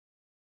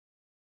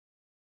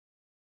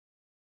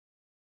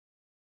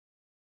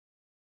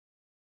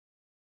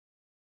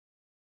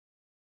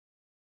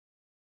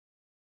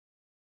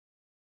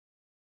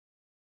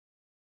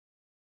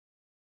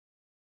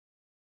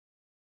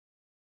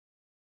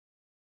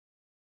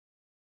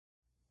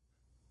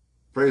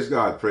Praise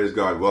God, praise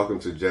God. Welcome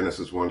to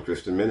Genesis 1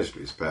 Christian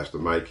Ministries. Pastor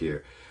Mike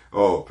here.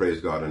 Oh, praise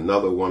God.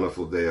 Another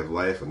wonderful day of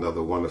life,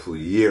 another wonderful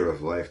year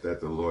of life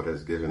that the Lord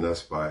has given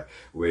us by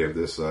way of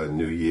this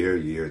new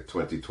year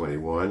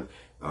 2021.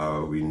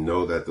 We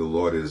know that the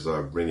Lord is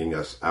bringing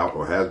us out,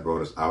 or has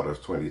brought us out of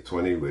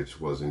 2020,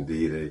 which was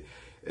indeed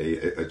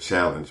a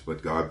challenge,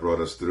 but God brought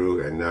us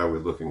through, and now we're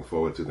looking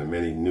forward to the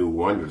many new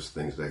wondrous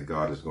things that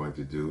God is going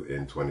to do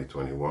in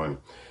 2021.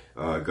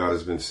 God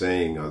has been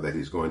saying that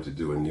he's going to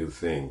do a new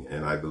thing,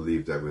 and I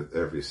believe that with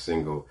every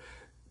single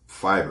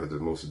fiber, the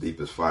most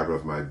deepest fiber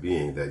of my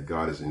being, that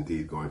God is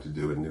indeed going to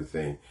do a new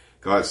thing.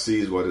 God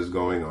sees what is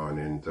going on,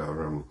 and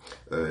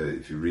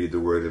if you read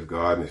the Word of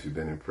God, and if you've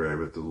been in prayer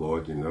with the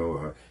Lord, you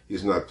know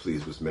he's not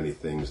pleased with many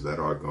things that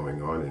are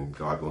going on, and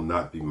God will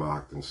not be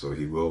mocked, and so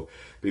he will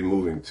be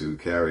moving to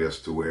carry us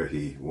to where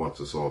he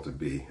wants us all to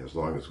be, as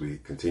long as we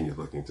continue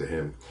looking to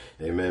him.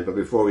 Amen. But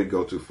before we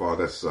go too far,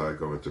 let's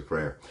go into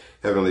prayer.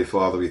 Heavenly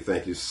Father, we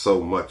thank you so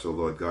much, O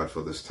Lord God,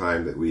 for this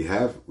time that we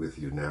have with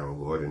you now, O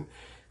Lord, and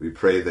we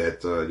pray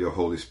that your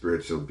Holy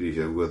Spirit shall be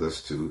here with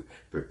us to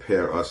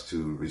prepare us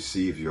to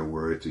receive your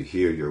word, to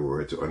hear your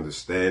word, to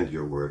understand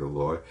your word, O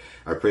Lord.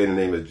 I pray in the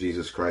name of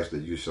Jesus Christ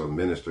that you shall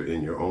minister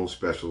in your own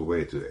special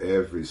way to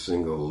every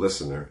single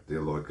listener,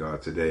 dear Lord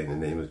God, today. In the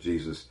name of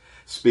Jesus,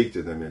 speak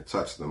to them and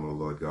touch them, O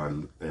Lord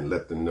God, and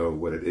let them know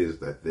what it is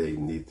that they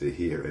need to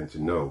hear and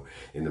to know.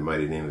 In the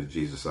mighty name of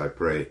Jesus, I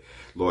pray.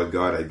 Lord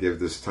God, I give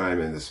this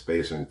time and this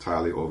space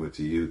entirely over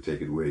to you.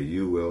 Take it where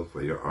you will,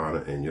 for your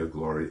honor and your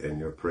glory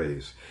and your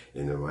praise.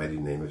 In the mighty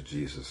name of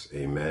Jesus,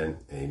 amen,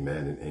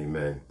 amen, and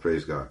amen.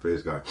 Praise God,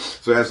 praise God.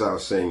 So as I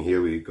was saying,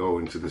 here we go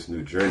into this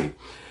new journey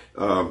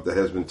that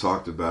has been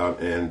talked about,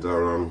 and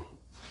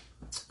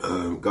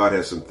God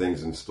has some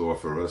things in store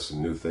for us,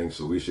 some new things,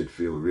 so we should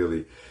feel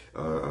really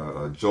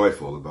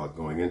joyful about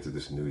going into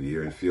this new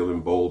year and feel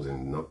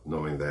emboldened,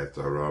 knowing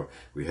that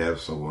we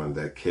have someone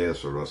that cares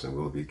for us and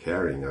will be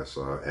carrying us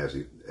as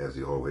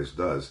he always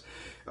does.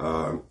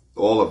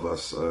 All of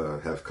us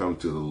have come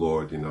to the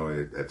Lord, you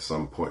know, at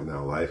some point in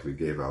our life. We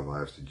gave our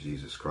lives to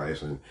Jesus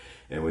Christ, and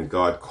when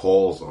God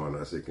calls on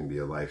us, it can be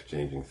a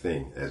life-changing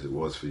thing, as it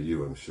was for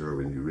you, I'm sure,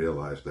 when you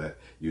realized that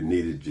you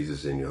needed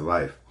Jesus in your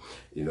life,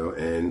 you know.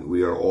 And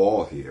we are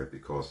all here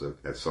because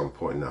at some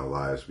point in our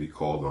lives we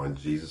called on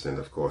Jesus, and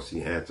of course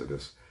he answered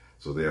us.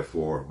 So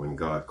therefore, when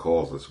God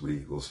calls us,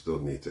 we will still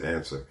need to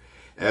answer.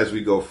 As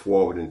we go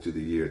forward into the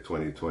year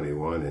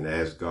 2021, and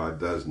as God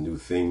does new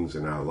things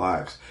in our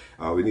lives,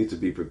 we need to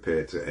be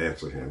prepared to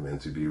answer him and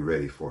to be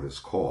ready for his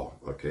call,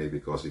 okay?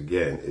 Because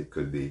again, it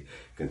could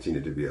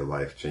continue to be a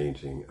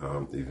life-changing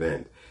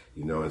event,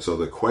 you know. And so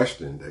the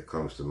question that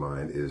comes to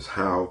mind is,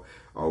 how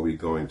are we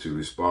going to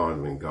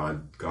respond when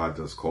God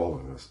does call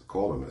on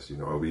us? You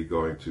know, are we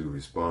going to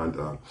respond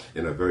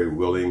in a very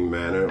willing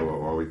manner,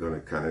 or are we going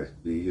to kind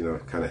of be, you know,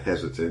 kind of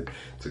hesitant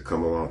to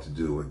come along to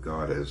do what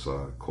God has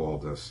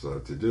called us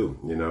to do?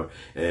 You know,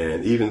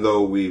 and even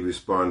though we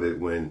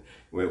responded when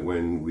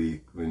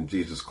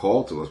Jesus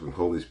called to us, when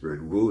Holy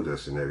Spirit wooed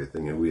us and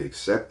everything, and we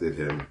accepted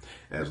him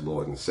as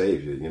Lord and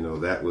Savior, you know,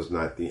 that was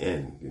not the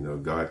end. You know,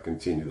 God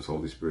continues,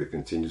 Holy Spirit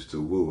continues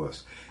to woo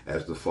us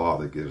as the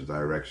Father gives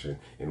direction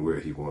in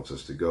where he wants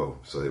us to go,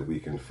 so that we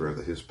can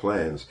further his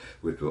plans,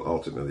 which will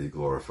ultimately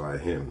glorify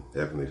him,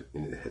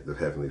 the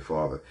Heavenly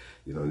Father,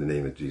 you know, in the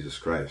name of Jesus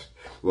Christ.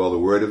 Well, the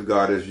Word of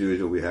God, as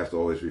usual, we have to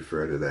always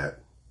refer to that.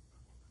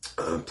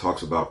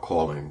 Talks about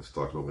callings,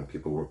 talks about when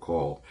people were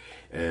called,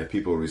 and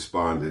people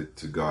responded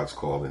to God's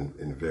call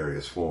in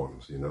various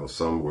forms. You know,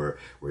 some were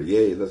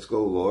yay, let's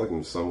go, Lord,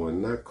 and some were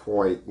not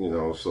quite, you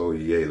know, so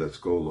yay, let's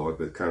go, Lord,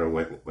 but kind of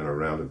went a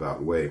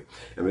roundabout way.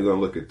 And we're going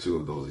to look at two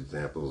of those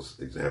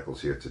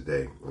examples here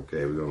today.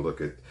 Okay, we're going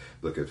to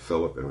look at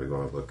Philip, and we're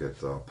going to look at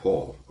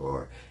Paul,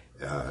 or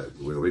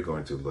where we're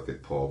going to look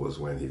at Paul was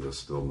when he was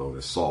still known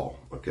as Saul.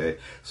 Okay,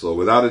 so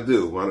without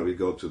ado, why don't we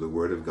go to the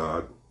Word of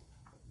God?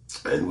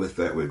 And with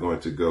that, we're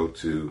going to go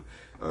to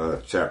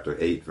chapter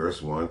 8,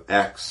 verse 1.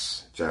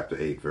 Acts chapter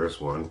 8,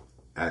 verse 1.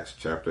 Acts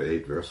chapter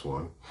 8, verse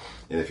 1.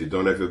 And if you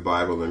don't have your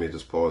Bible, let me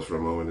just pause for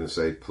a moment and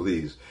say,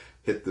 please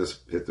hit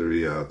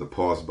the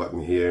pause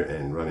button here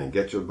and run and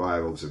get your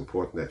Bible. It's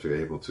important that you're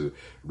able to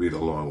read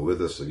along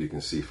with us so you can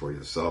see for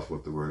yourself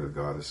what the Word of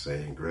God is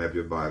saying. Grab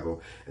your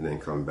Bible and then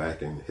come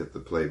back and hit the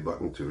play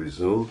button to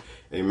resume.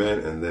 Amen.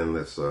 And then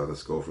let's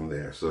go from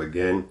there. So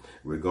again,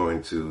 we're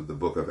going to the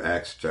book of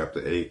Acts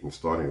chapter 8 and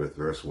starting with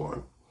verse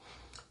 1.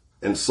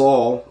 And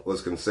Saul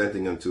was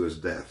consenting unto his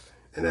death.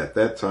 And at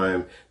that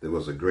time there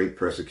was a great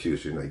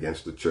persecution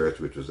against the church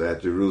which was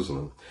at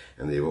Jerusalem,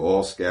 and they were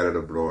all scattered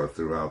abroad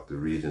throughout the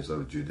regions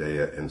of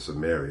Judea and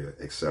Samaria,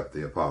 except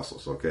the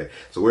apostles. Okay,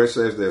 so where it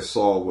says that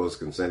Saul was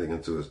consenting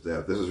unto his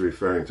death, this is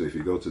referring to, if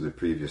you go to the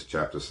previous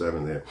chapter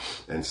 7 there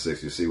and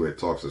 6, you see where it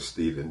talks of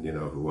Stephen, you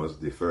know, who was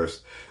the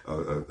first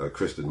a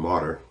Christian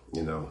martyr,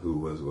 you know, who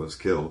was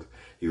killed.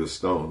 He was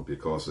stoned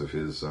because of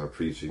his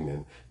preaching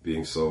and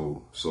being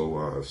so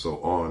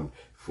on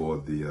for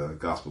the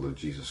gospel of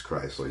Jesus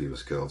Christ. So he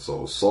was killed.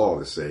 So Saul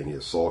is saying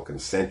here, Saul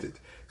consented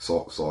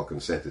Saul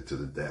consented to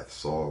the death.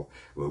 Saul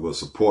was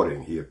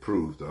supporting, he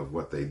approved of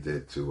what they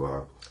did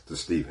to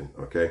Stephen.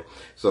 Okay,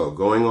 so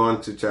going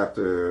on to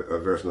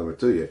verse number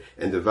 2 here.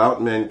 And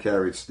devout men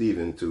carried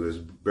Stephen to his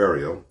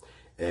burial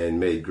and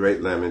made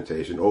great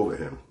lamentation over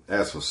him.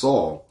 As for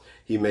Saul,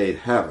 he made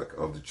havoc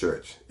of the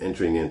church,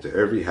 entering into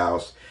every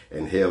house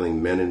and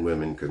hailing men and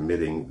women,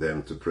 committing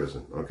them to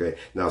prison. Okay,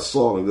 now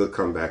Saul, and we'll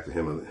come back to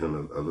him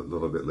a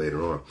little bit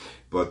later on,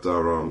 but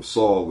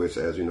Saul, which,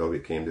 as you know,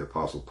 became the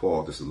Apostle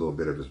Paul, just a little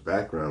bit of his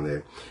background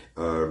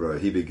there,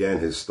 he began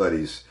his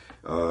studies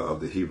of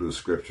the Hebrew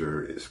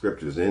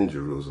scriptures in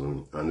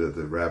Jerusalem under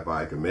the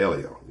Rabbi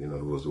Gamaliel,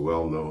 who was a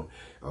well-known,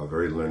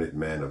 very learned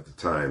man of the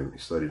time. He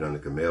studied under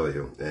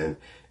Gamaliel, and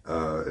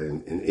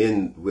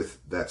with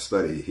that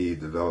study, he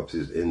developed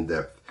his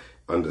in-depth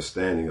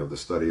understanding of the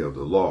study of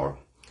the law,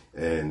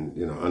 and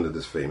under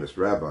this famous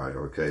rabbi.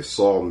 Okay,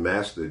 Saul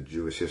mastered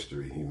Jewish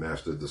history. He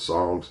mastered the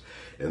Psalms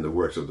and the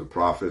works of the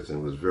prophets,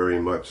 and was very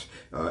much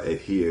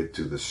adhered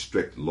to the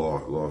strict law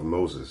of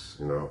Moses.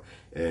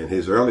 And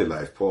his early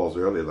life, Paul's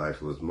early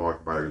life, was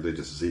marked by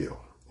religious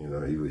zeal.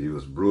 He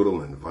was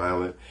brutal and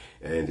violent,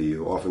 and he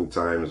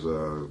oftentimes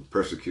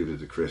persecuted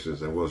the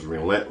Christians and was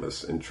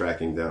relentless in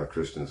tracking down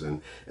Christians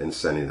and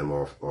sending them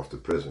off to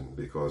prison,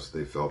 because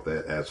they felt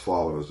that as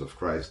followers of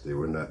Christ, they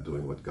were not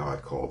doing what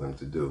God called them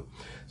to do.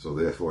 So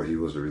therefore, he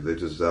was a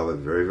religious zealot,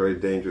 very, very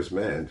dangerous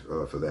man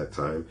for that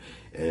time.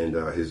 And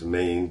his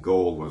main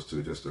goal was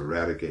to just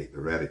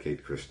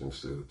eradicate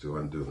Christians, to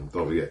undo them.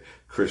 Don't forget,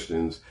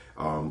 Christians,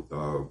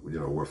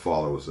 were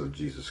followers of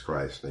Jesus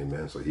Christ.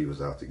 Amen. So he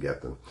was out to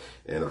get them.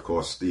 And of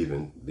course,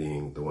 Stephen,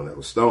 being the one that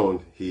was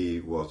stoned,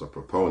 he was a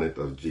proponent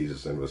of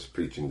Jesus and was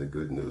preaching the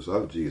good news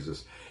of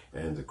Jesus.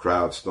 And the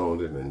crowd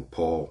stoned him, and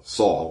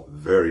Saul,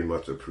 very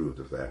much approved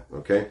of that.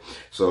 Okay.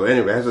 So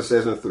anyway, as it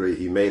says in 3,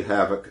 he made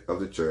havoc of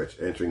the church,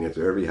 entering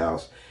into every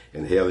house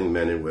and hailing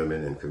men and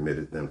women, and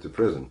committed them to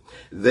prison.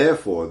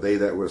 Therefore, they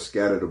that were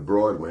scattered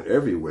abroad went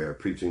everywhere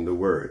preaching the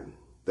word.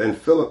 Then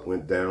Philip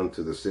went down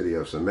to the city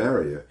of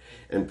Samaria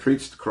and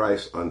preached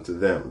Christ unto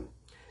them.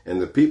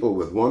 And the people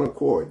with one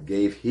accord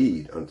gave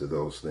heed unto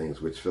those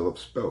things which Philip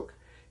spoke,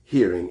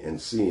 hearing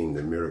and seeing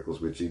the miracles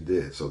which he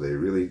did. So they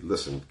really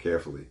listened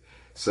carefully.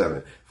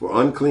 7.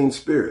 For unclean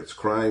spirits,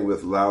 crying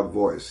with loud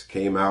voice,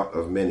 came out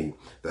of many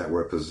that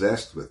were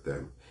possessed with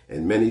them,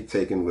 and many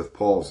taken with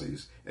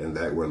palsies, and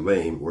that were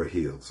lame were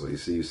healed. So you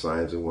see,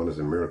 signs and wonders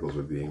and miracles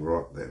were being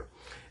wrought there.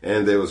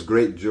 And there was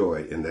great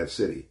joy in that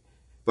city.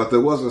 But there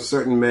was a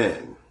certain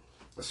man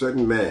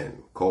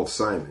called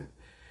Simon,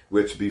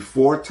 which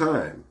before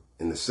time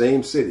in the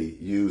same city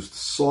used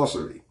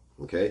sorcery,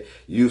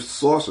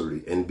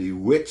 and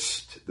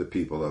bewitched the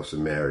people of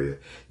Samaria,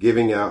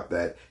 giving out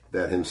that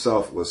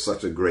himself was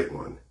such a great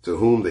one, to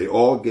whom they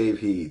all gave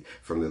heed,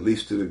 from the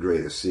least to the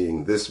greatest,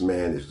 seeing this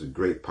man is the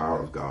great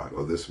power of God,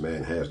 or this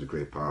man has the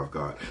great power of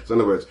God. So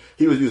in other words,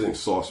 he was using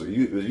sorcery,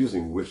 he was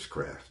using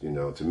witchcraft,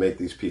 to make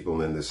these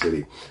people in the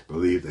city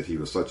believe that he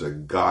was such a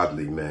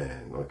godly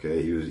man.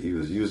 Okay, he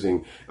was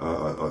using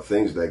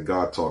things that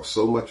God talks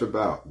so much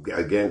about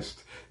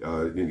against,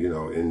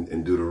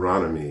 in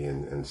Deuteronomy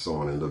and so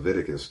on, in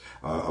Leviticus,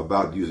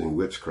 about using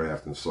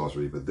witchcraft and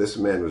sorcery. But this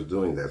man was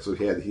doing that, so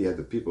he had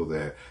the people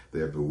there.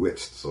 They're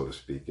bewitched, so to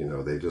speak.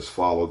 They just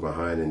followed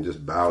behind and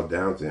just bowed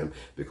down to him,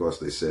 because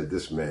they said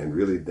this man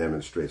really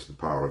demonstrates the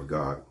power of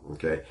God.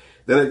 Okay.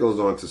 Then it goes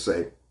on to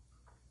say,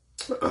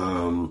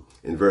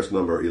 in verse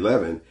number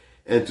 11,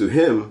 and to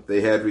him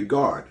they had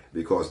regard,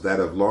 because that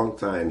of long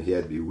time he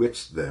had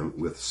bewitched them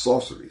with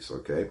sorceries.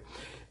 Okay.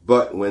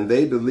 But when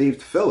they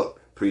believed Philip,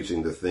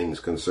 preaching the things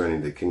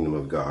concerning the kingdom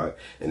of God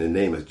in the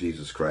name of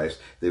Jesus Christ,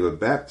 they were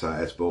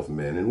baptized, both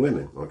men and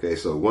women. Okay,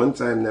 so one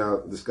time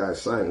now, this guy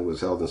Simon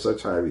was held in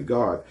such high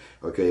regard.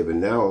 Okay, but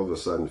now all of a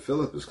sudden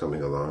Philip is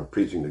coming along,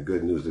 preaching the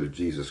good news of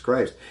Jesus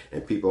Christ,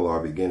 and people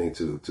are beginning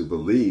to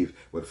believe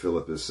what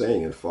Philip is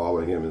saying and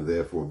following him, and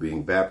therefore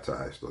being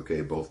baptized.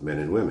 Okay, both men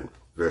and women.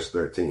 Verse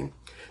 13.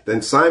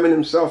 Then Simon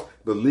himself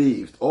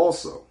believed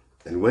also.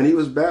 And when he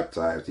was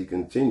baptized, he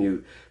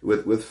continued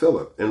with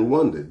Philip, and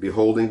wondered,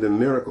 beholding the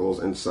miracles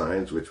and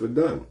signs which were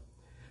done.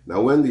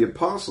 Now when the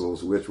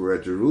apostles which were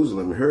at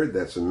Jerusalem heard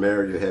that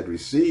Samaria had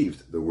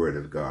received the word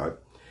of God,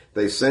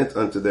 they sent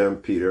unto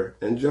them Peter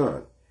and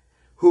John,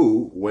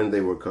 who, when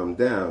they were come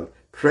down,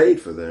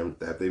 prayed for them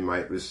that they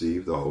might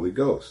receive the Holy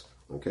Ghost.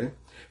 Okay?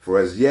 For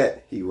as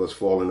yet he was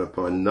fallen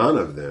upon none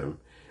of them,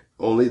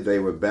 only they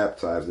were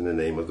baptized in the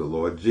name of the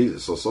Lord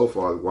Jesus. So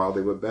far, while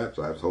they were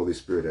baptized, the Holy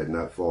Spirit had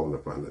not fallen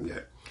upon them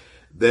yet.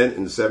 Then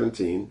in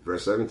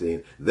verse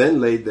 17, then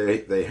laid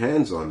they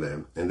hands on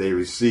them, and they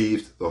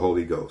received the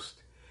Holy Ghost.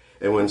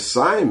 And when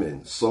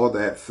Simon saw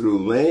that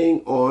through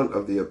laying on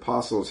of the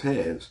apostles'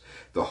 hands,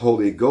 the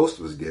Holy Ghost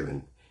was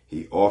given,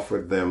 he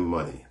offered them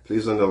money.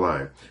 Please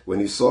underline, when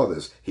he saw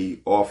this,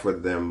 he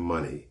offered them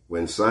money.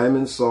 When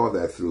Simon saw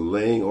that through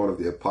laying on of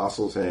the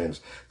apostles' hands,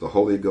 the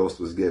Holy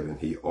Ghost was given,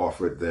 he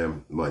offered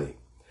them money,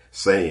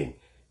 saying,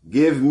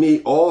 give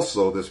me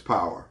also this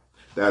power,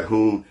 that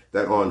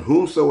on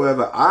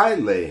whomsoever I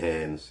lay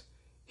hands,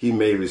 he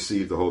may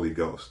receive the Holy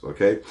Ghost.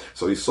 Okay?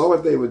 So he saw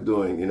what they were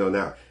doing,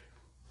 now,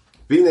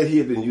 being that he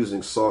had been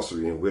using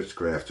sorcery and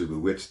witchcraft to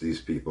bewitch these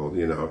people,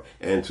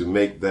 and to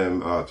make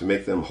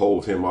them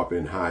hold him up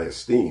in high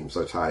esteem,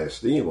 such high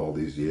esteem all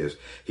these years,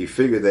 he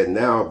figured that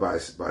now by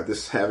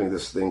this having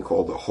this thing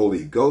called the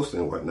Holy Ghost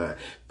and whatnot,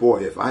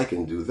 boy, if I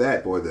can do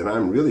that, boy, then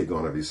I'm really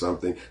going to be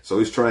something. So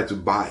he's trying to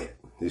buy it.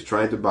 He's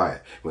trying to buy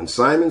it. When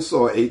Simon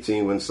saw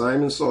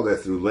that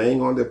through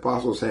laying on the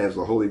apostles' hands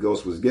the Holy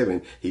Ghost was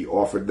given, he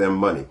offered them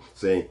money,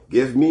 saying,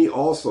 "Give me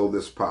also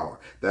this power,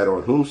 that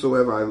on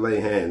whomsoever I lay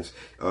hands,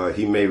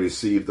 he may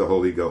receive the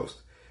Holy Ghost."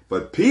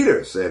 But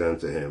Peter said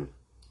unto him,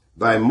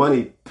 "Thy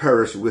money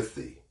perish with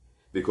thee,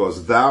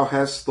 because thou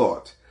hast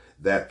thought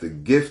that the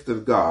gift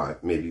of God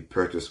may be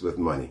purchased with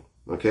money."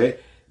 Okay?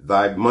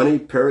 Thy money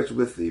perish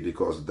with thee,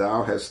 because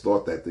thou hast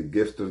thought that the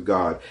gift of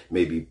God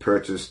may be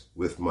purchased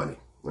with money.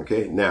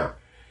 Okay, now,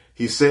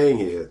 he's saying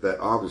here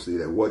that obviously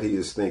that what he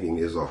is thinking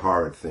is a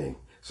hard thing.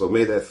 So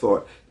may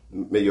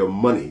your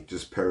money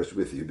just perish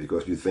with you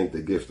because you think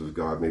the gift of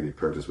God may be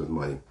purchased with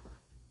money.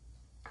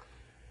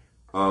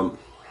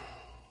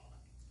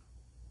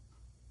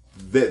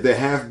 There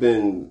have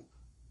been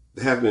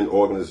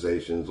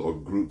organizations or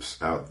groups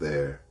out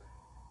there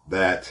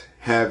that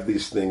have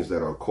these things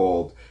that are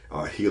called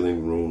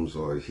healing rooms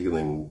or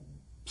healing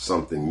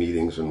something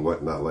meetings and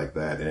whatnot like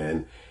that.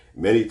 And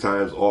many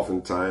times,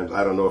 oftentimes,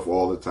 I don't know if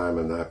all the time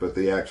or not, but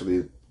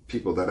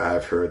people that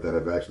I've heard that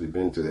have actually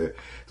been to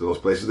those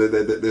places,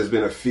 there's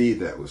been a fee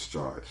that was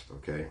charged,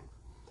 okay?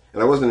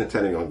 And I wasn't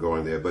intending on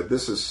going there, but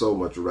this is so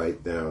much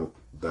right down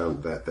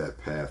that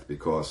path,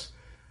 because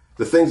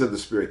the things of the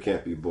Spirit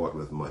can't be bought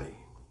with money,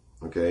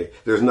 okay?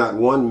 There's not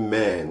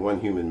one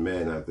human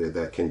man out there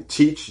that can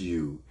teach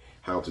you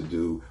how to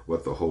do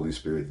what the Holy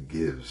Spirit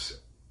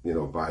gives,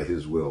 by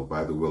his will,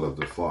 by the will of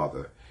the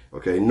Father.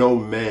 Okay, no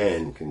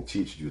man can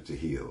teach you to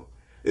heal.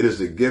 It is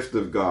the gift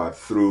of God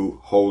through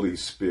Holy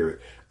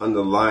Spirit.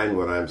 Underline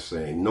what I'm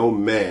saying. No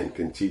man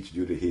can teach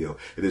you to heal.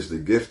 It is the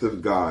gift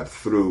of God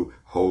through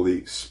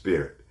Holy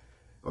Spirit.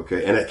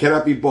 Okay, and it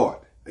cannot be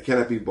bought. It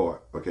cannot be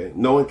bought. Okay,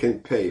 no one can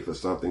pay for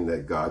something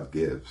that God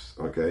gives.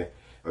 Okay.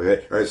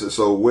 Okay, all right.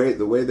 So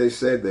the way they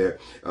said there,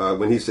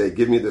 when he said,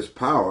 "Give me this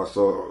power,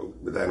 so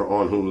that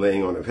on whom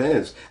laying on of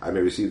hands I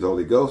may receive the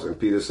Holy Ghost," and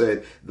Peter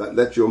said,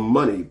 "Let your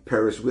money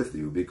perish with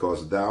you,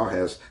 because thou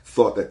hast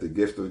thought that the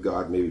gift of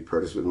God may be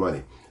purchased with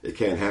money." It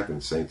can't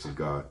happen, saints of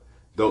God.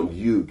 Don't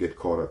you get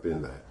caught up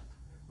in that.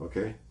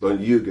 Okay,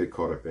 don't you get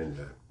caught up in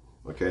that.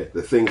 Okay,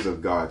 the things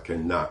of God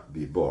cannot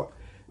be bought.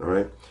 All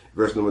right.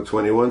 Verse number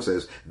 21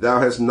 says, "Thou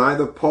hast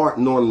neither part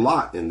nor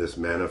lot in this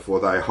manner,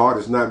 for thy heart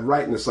is not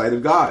right in the sight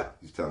of God."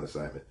 He's telling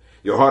Simon,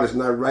 your heart is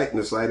not right in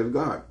the sight of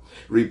God.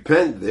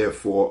 "Repent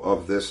therefore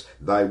of this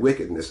thy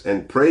wickedness,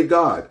 and pray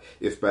God,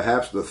 if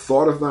perhaps the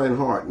thought of thine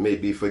heart may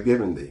be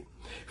forgiven thee.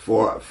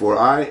 For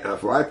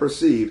I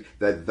perceive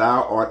that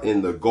thou art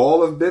in the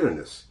gall of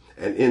bitterness,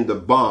 and in the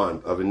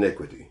bond of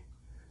iniquity."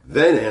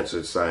 Then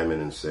answered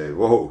Simon and said,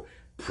 "Whoa,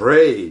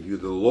 pray you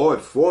the Lord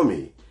for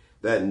me,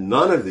 that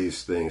none of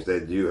these things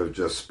that you have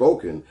just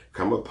spoken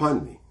come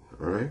upon me."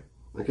 All right?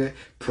 Okay?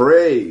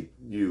 "Pray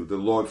you the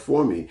Lord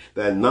for me,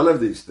 that none of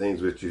these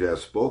things which you have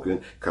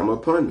spoken come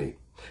upon me."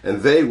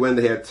 And they, when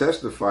they had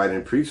testified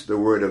and preached the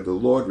word of the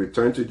Lord,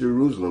 returned to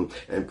Jerusalem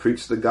and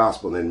preached the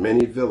gospel in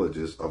many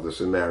villages of the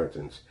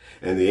Samaritans.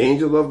 And the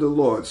angel of the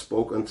Lord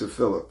spoke unto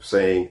Philip,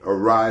 saying,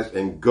 "Arise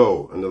and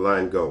go,"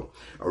 underline go,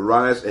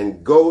 "arise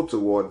and go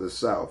toward the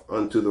south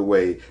unto the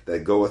way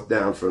that goeth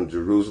down from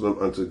Jerusalem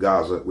unto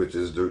Gaza, which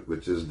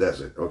is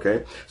desert."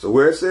 Okay? So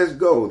where it says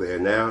go there,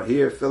 now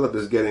here Philip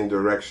is getting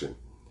direction.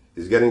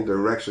 He's getting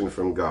direction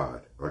from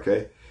God.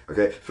 Okay?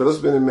 Okay, Philip's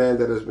been a man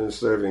that has been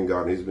serving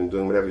God, and he's been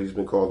doing whatever he's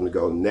been called to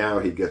go. Now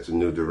he gets a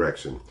new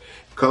direction.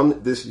 Come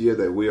this year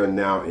that we are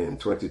now in,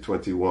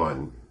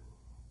 2021,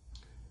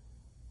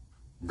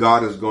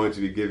 God is going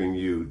to be giving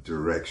you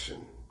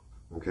direction.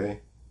 Okay?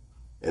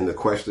 And the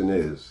question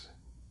is,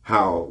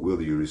 how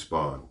will you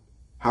respond?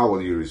 How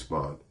will you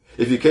respond?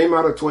 If you came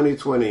out of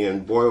 2020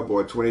 and boy, oh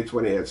boy,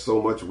 2020 had so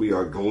much, we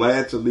are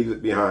glad to leave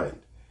it behind.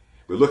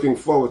 We're looking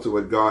forward to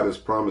what God is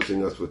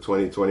promising us for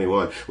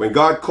 2021. When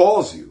God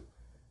calls you,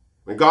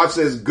 when God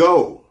says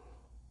go,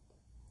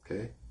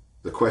 okay,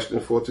 the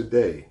question for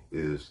today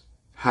is,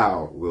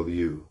 how will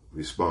you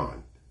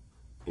respond?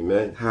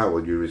 Amen? How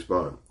will you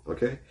respond?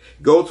 Okay?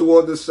 "Go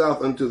toward the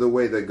south unto the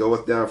way that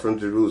goeth down from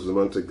Jerusalem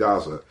unto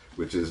Gaza,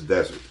 which is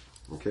desert."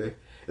 Okay?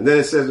 And then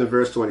it says in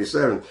verse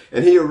 27,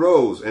 "And he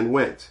arose and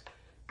went.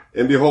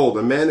 And behold,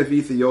 a man of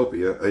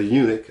Ethiopia, a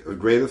eunuch of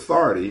great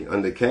authority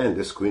under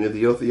Candace, queen of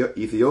the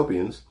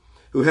Ethiopians,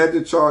 who had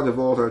the charge of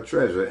all her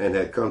treasure and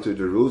had come to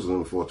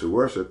Jerusalem for to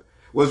worship,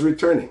 was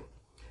returning,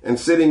 and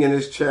sitting in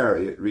his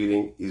chariot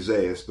reading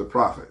Isaiah the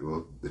prophet."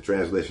 Well, the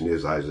translation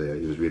is Isaiah.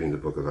 He was reading the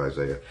book of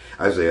Isaiah.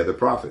 Isaiah the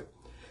prophet.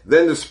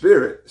 "Then the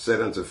Spirit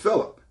said unto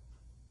Philip,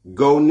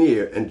 Go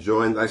near and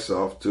join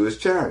thyself to his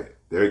chariot."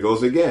 There he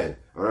goes again.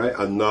 All right,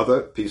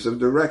 another piece of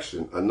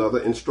direction, another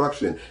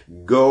instruction.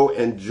 Go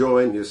and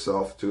join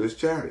yourself to his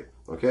chariot.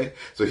 Okay?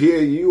 So here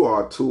you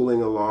are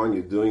tooling along,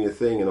 you're doing your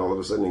thing, and all of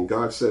a sudden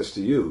God says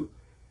to you,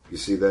 you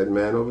see that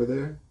man over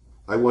there?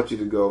 I want you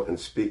to go and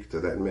speak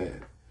to that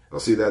man. I'll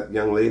see that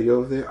young lady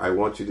over there? I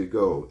want you to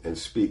go and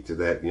speak to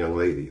that young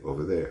lady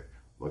over there.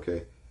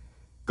 Okay?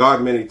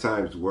 God many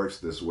times works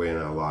this way in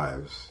our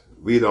lives.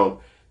 We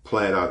don't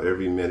plan out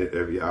every minute,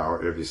 every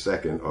hour, every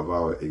second of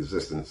our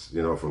existence,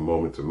 from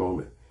moment to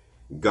moment.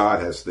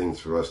 God has things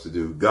for us to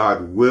do.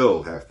 God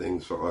will have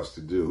things for us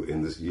to do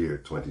in this year,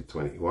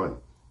 2021,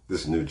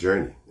 this new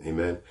journey.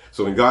 Amen.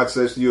 So when God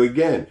says to you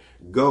again,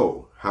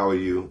 go, how are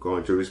you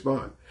going to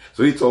respond?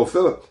 So he told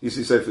Philip, he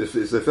said,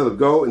 Philip,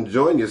 go and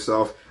join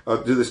yourself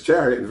to this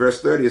chariot. In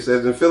verse 30, it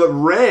says, and Philip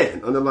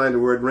ran, underline the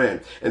word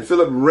ran, and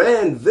Philip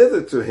ran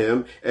thither to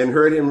him and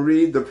heard him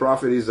read the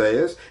prophet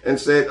Isaiah and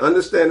said,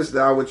 understandest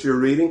thou what you're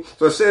reading?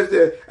 So it says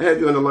there, I had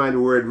to underline the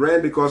word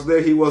ran because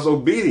there he was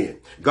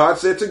obedient. God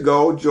said to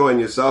go, join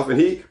yourself, and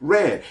he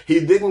ran. He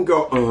didn't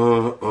go,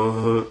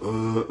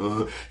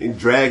 and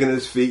dragging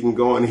his feet and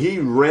going. He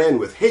ran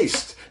with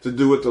haste to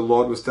do what the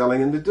Lord was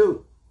telling him to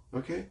do.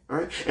 Okay, all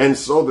right. And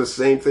so the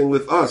same thing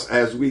with us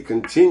as we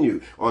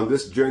continue on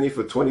this journey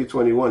for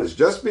 2021. It's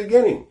just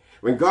beginning.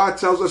 When God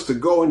tells us to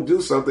go and do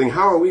something,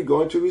 how are we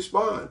going to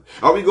respond?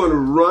 Are we going to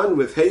run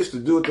with haste to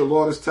do what the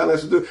Lord is telling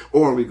us to do?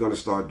 Or are we going to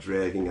start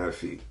dragging our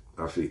feet?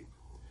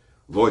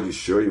 Lord, you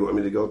sure you want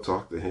me to go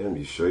talk to him?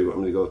 You sure you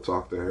want me to go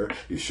talk to her?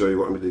 You sure you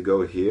want me to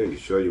go here? You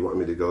sure you want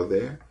me to go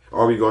there?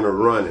 Or are we going to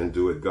run and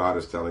do what God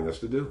is telling us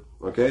to do?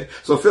 Okay.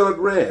 So Philip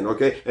ran.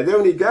 Okay. And then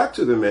when he got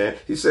to the man,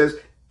 he says,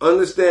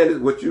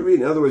 understand what you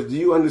read. In other words, do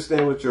you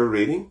understand what you're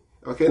reading?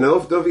 Okay, now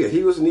don't forget,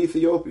 he was an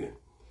Ethiopian,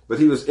 but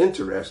he was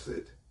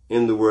interested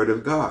in the word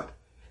of God.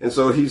 And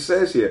so he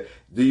says here,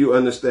 do you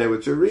understand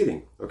what you're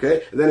reading?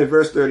 Okay, and then in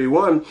verse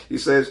 31, he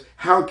says,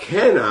 how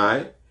can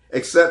I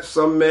except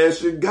some man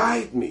should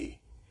guide me?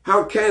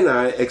 How can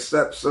I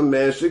except some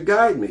man should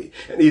guide me?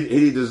 And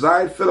he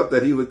desired Philip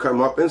that he would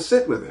come up and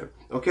sit with him.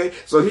 Okay,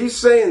 so he's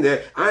saying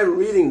that I'm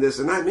reading this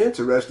and I'm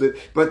interested,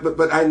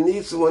 but I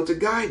need someone to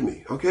guide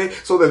me. Okay,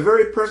 so the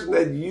very person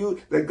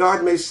that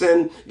God may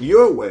send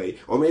your way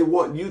or may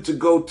want you to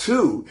go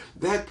to,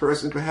 that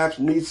person perhaps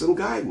needs some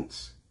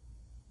guidance.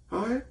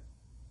 All right,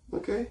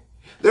 okay.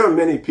 There are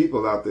many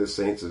people out there,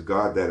 saints of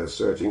God, that are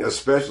searching,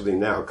 especially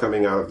now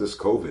coming out of this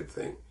COVID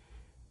thing.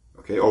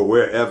 Okay, or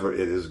wherever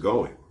it is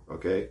going.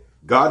 Okay.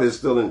 God is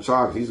still in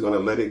charge. He's going to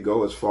let it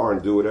go as far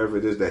and do whatever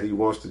it is that he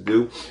wants to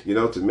do,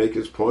 to make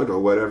his point or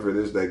whatever it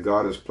is that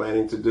God is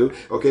planning to do.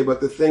 Okay,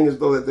 but the thing is,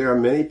 though, that there are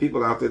many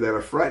people out there that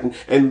are frightened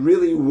and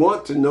really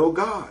want to know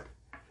God.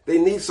 They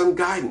need some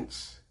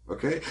guidance.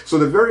 Okay, so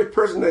the very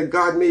person that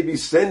God may be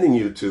sending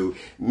you to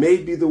may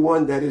be the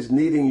one that is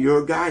needing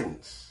your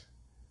guidance.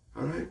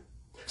 All right.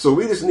 So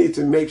we just need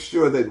to make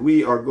sure that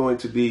we are going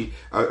to be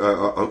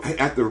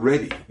at the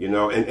ready,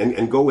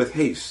 and go with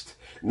haste,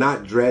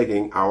 not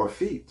dragging our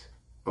feet.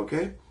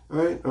 Okay,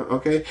 all right,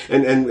 okay.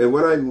 And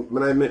when I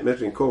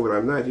mention COVID,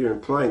 I'm not here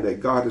implying that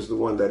God is the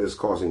one that is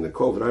causing the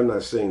COVID. I'm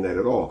not saying that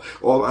at all.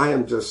 All I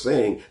am just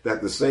saying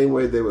that the same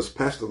way there was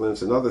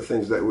pestilence and other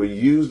things that were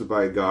used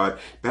by God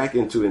back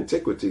into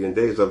antiquity in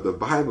days of the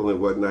Bible and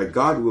whatnot,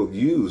 God will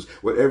use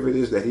whatever it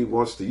is that he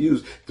wants to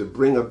use to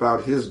bring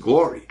about his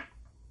glory.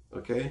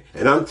 Okay,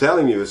 and I'm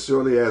telling you, as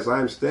surely as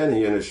I'm standing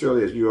here and as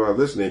surely as you are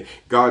listening,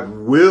 God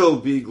will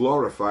be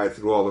glorified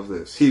through all of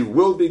this. He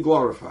will be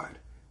glorified.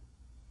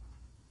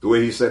 The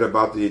way he said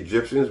about the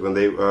Egyptians when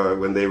they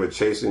were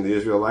chasing the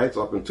Israelites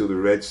up into the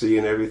Red Sea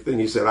and everything,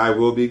 he said, I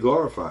will be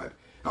glorified.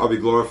 I'll be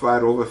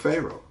glorified over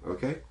Pharaoh.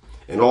 Okay?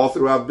 And all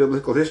throughout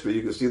biblical history,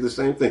 you can see the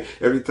same thing.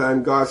 Every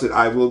time God said,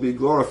 I will be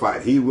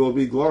glorified, he will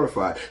be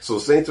glorified. So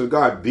saints of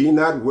God, be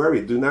not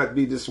worried. Do not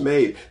be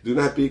dismayed. Do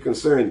not be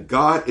concerned.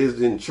 God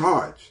is in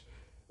charge.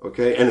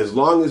 Okay, and as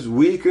long as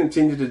we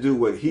continue to do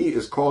what he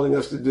is calling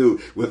us to do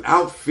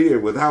without fear,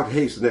 without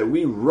haste, and that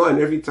we run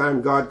every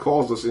time God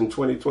calls us in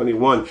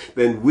 2021,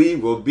 then we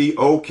will be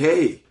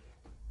okay.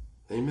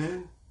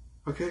 Amen.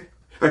 Okay.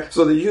 All right,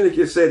 so the eunuch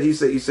he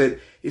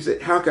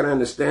said, how can I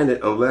understand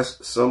it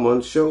unless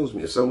someone shows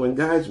me, someone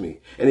guides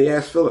me? And he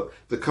asked Philip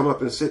to come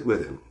up and sit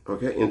with him,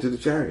 okay, into the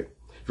chariot.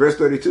 Verse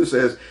 32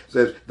 says,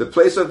 the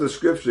place of the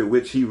scripture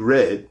which he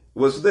read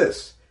was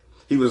this.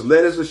 He was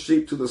led as a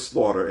sheep to the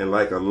slaughter, and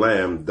like a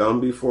lamb dumb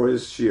before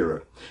his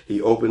shearer,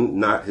 he opened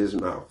not his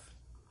mouth.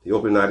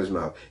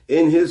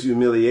 In his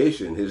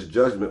humiliation, his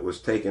judgment was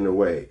taken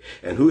away.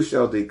 And who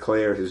shall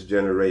declare his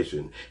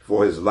generation?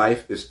 For his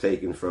life is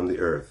taken from the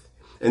earth.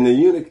 And the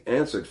eunuch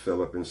answered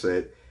Philip and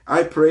said,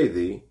 I pray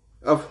thee,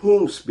 of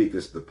whom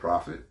speakest the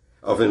prophet?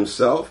 Of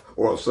himself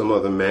or of some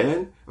other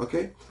man?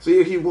 Okay, so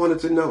he wanted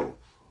to know.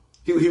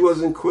 He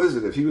was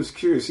inquisitive. He was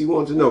curious. He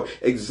wanted to know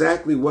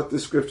exactly what the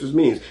scriptures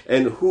means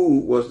and who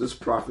was this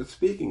prophet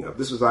speaking of.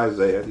 This is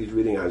Isaiah. He's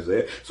reading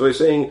Isaiah. So he's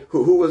saying,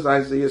 who was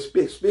Isaiah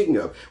speaking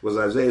of? Was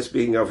Isaiah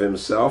speaking of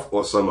himself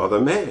or some other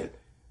man?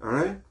 All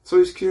right. So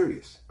he's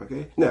curious.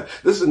 Okay. Now,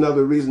 this is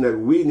another reason that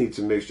we need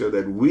to make sure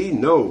that we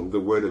know the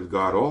word of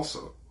God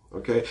also.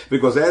 Okay?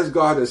 Because as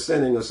God is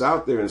sending us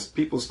out there and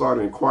people start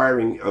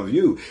inquiring of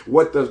you,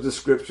 what does the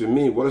scripture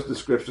mean? What is the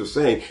scripture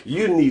saying?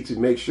 You need to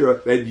make sure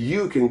that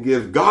you can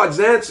give God's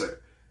answer.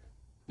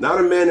 Not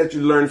a man that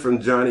you learned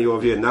from Johnny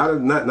over here.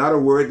 Not a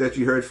word that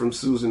you heard from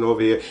Susan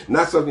over here.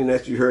 Not something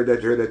that you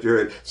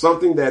heard.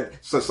 Something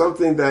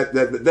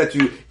that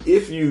you,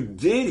 if you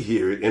did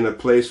hear it in a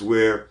place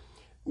where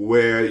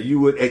you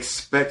would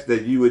expect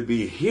that you would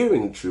be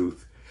hearing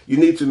truth, you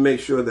need to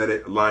make sure that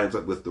it lines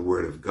up with the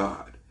word of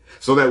God.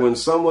 So that when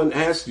someone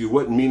asks you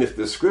what meaneth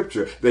the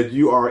scripture, that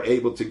you are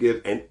able to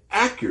give an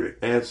accurate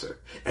answer,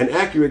 an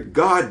accurate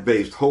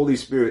God-based Holy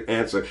Spirit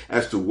answer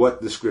as to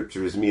what the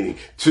scripture is meaning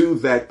to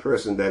that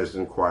person that is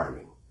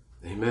inquiring.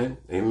 Amen.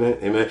 Amen.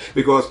 Amen.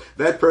 Because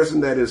that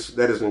person that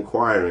is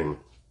inquiring,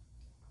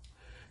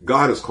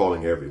 God is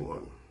calling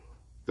everyone.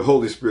 The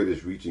Holy Spirit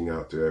is reaching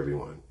out to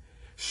everyone.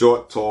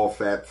 Short, tall,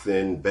 fat,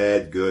 thin,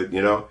 bad, good,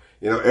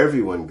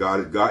 everyone.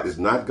 God is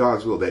not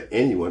God's will that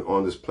anyone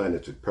on this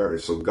planet should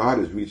perish. So God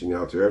is reaching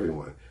out to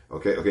everyone.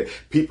 Okay.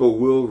 People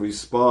will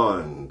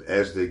respond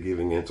as they're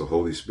giving into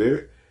Holy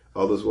Spirit.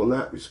 Others will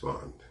not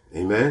respond.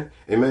 Amen.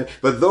 Amen.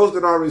 But those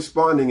that are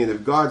responding, and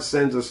if God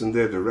sends us in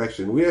their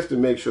direction, we have to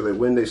make sure that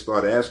when they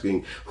start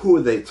asking, who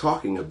are they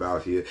talking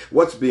about here?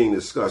 What's being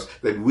discussed?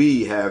 That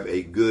we have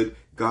a good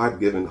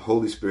God-given,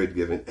 Holy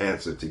Spirit-given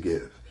answer to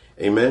give.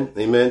 Amen.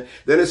 Amen.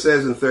 Then it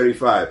says in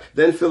 35,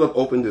 then Philip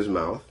opened his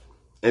mouth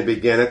and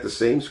began at the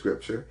same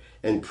scripture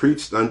and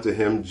preached unto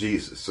him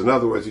Jesus. In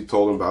other words, he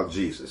told him about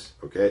Jesus.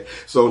 Okay.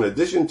 So in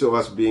addition to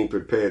us being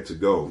prepared to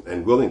go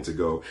and willing to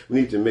go,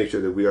 we need to make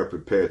sure that we are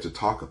prepared to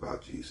talk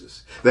about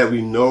Jesus, that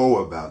we know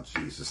about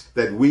Jesus,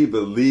 that we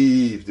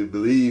believe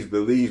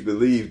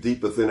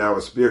deep within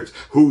our spirits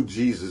who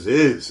Jesus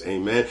is.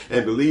 Amen.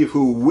 And believe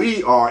who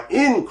we are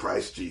in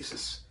Christ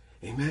Jesus.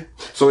 Amen.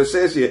 So it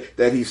says here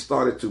that he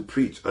started to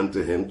preach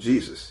unto him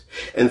Jesus.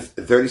 And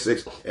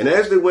 36, and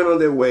as they went on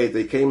their way,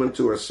 they came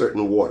unto a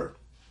certain water.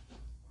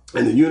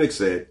 And the eunuch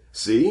said,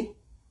 see,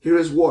 here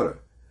is water.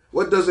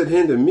 What does it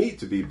hinder me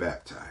to be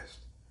baptized?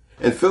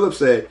 And Philip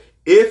said,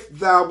 if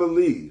thou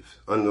believe,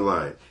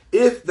 underline,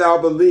 if thou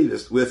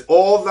believest with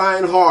all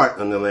thine heart,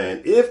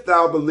 underline, if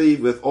thou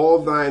believe with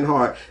all thine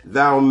heart,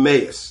 thou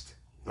mayest.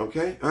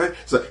 Okay. All right.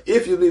 So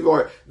if you believe,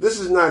 or this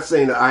is not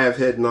saying that I have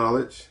had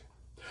knowledge.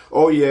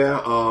 Oh, yeah,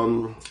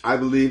 I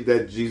believe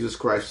that Jesus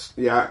Christ,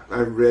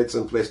 I've read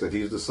someplace that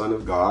he's the Son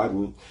of God,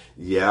 and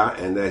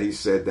that he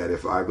said that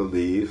if I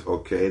believe,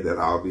 that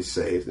I'll be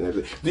saved. And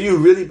everything. Do you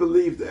really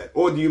believe that?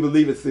 Or do you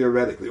believe it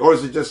theoretically? Or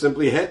is it just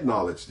simply head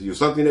knowledge to you,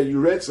 something that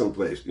you read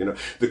someplace?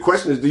 The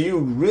question is, do you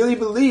really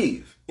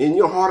believe in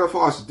your heart of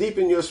hearts, deep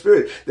in your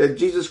spirit, that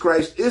Jesus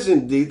Christ is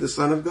indeed the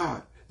Son of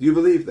God? Do you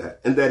believe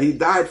that? And that he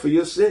died for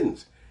your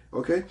sins?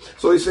 Okay,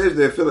 so he says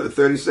there, Philip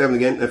 37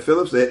 again, and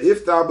Philip said,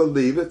 if thou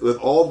believest with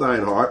all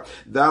thine heart,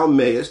 thou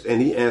mayest.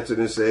 And he answered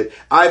and said,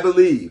 I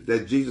believe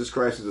that Jesus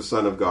Christ is the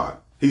Son of God.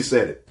 He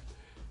said it.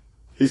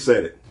 He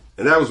said it.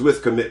 And that was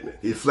with commitment.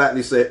 He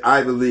flatly said,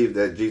 I believe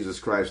that Jesus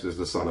Christ is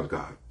the Son of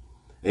God.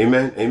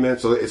 Amen. Amen.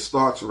 So it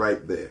starts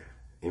right there.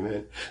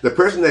 Amen. The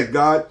person that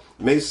God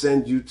may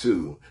send you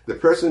to,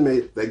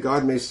 that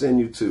God may send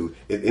you to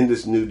in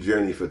this new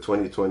journey for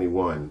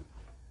 2021,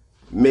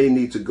 may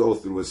need to go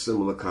through a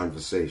similar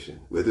conversation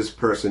where this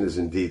person is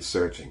indeed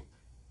searching.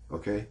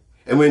 Okay.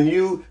 And when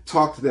you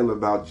talk to them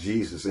about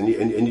Jesus and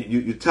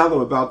you tell them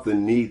about the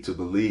need to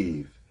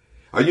believe,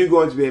 are you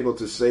going to be able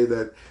to say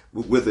that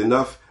with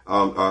enough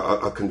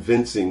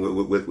convincing,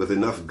 with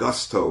enough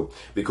gusto,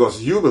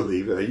 because you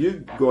believe it? Are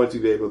you going to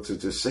be able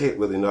to say it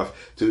with enough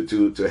to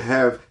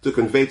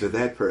convey to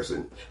that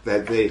person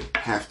that they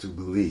have to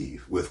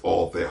believe with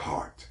all their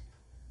heart?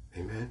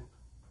 Amen.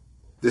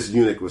 This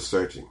eunuch was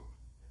searching.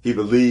 He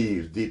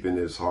believed deep in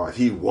his heart.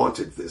 He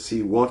wanted this.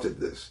 He wanted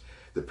this.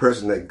 The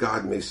person that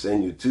God may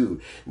send you to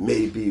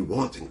may be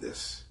wanting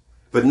this,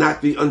 but not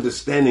be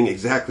understanding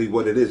exactly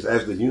what it is,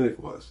 as the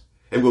eunuch was,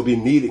 and will be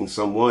needing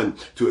someone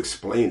to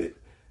explain it,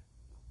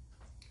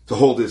 to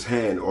hold his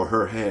hand or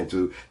her hand,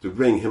 to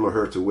bring him or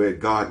her to where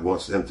God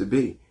wants them to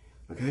be.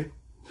 Okay?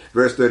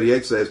 Verse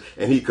 38 says,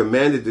 and he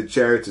commanded the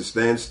chariot to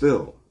stand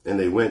still, and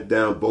they went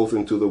down both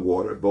into the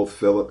water, both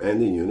Philip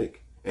and the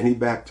eunuch, and he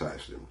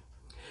baptized him.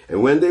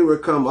 And when they were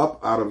come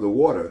up out of the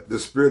water, the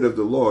Spirit of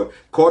the Lord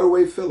caught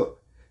away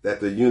Philip, that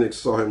the eunuch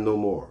saw him no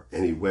more,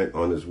 and he went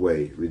on his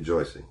way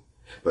rejoicing.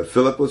 But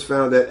Philip was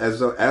found at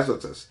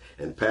Azotus,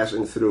 and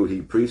passing through,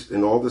 he preached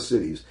in all the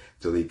cities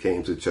till he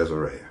came to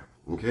Caesarea.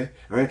 Okay?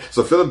 All right?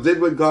 So Philip did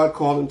what God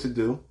called him to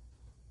do.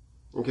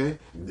 Okay?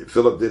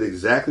 Philip did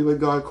exactly what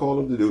God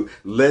called him to do,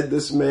 led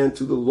this man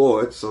to the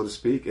Lord, so to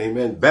speak.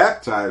 Amen.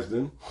 Baptized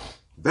him.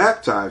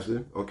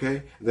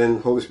 Okay? Then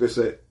the Holy Spirit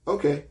said,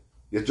 okay,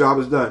 your job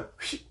is done.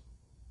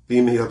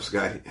 Beam me up,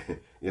 Scotty.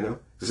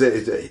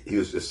 He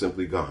was just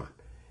simply gone.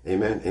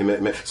 Amen. Amen.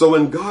 Amen. So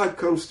when God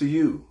comes to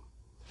you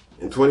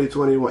in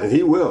 2021, and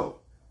he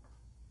will,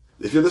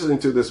 if you're listening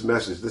to this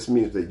message, this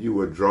means that you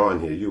were drawn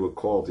here. You were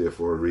called here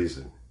for a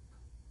reason.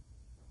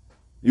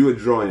 You were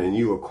drawn and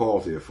you were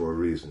called here for a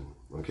reason.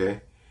 Okay.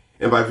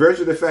 And by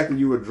virtue of the fact that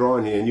you were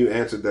drawn here and you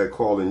answered that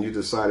call and you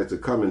decided to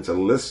come and to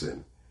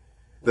listen,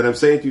 then I'm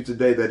saying to you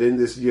today that in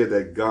this year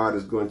that God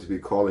is going to be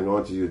calling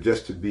on to you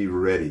just to be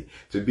ready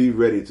to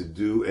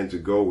do and to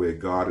go where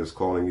God is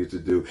calling you to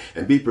do,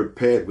 and be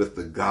prepared with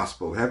the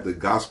gospel. Have the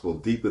gospel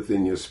deep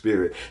within your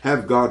spirit.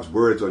 Have God's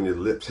words on your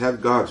lips. Have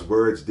God's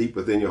words deep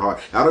within your heart.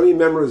 I don't mean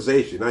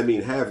memorization. I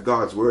mean have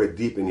God's word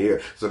deep in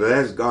here, so that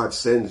as God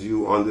sends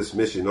you on this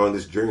mission, on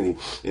this journey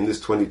in this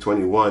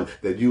 2021,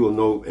 that you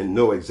will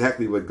know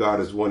exactly what God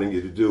is wanting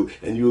you to do,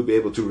 and you will be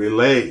able to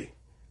relay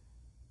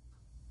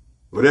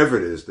whatever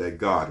it is that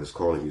God is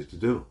calling you to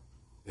do.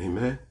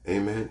 Amen,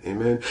 amen,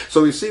 amen.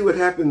 So we see what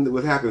happened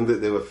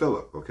there with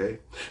Philip, okay?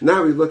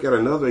 Now we look at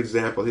another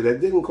example here that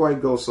didn't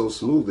quite go so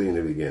smoothly in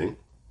the beginning.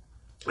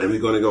 And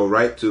we're going to go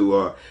right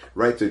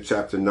to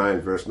chapter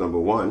 9, verse number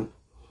 1.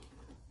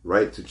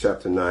 Right to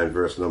chapter 9,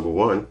 verse number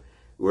 1,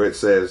 where it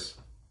says,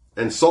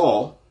 "And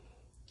Saul,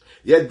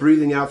 yet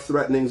breathing out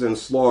threatenings and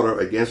slaughter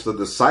against the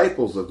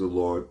disciples of the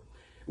Lord,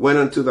 went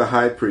unto the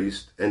high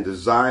priest and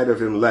desired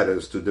of him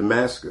letters to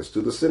Damascus,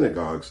 to the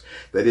synagogues,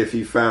 that if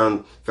he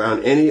found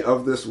any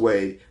of this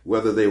way,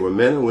 whether they were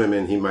men or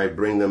women, he might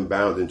bring them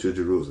bound into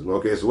Jerusalem."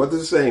 Okay, so what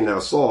this is saying now,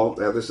 Saul,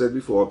 as I said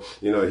before,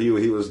 he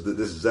was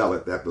this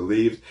zealot that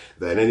believed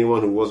that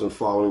anyone who wasn't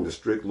following the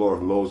strict law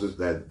of Moses,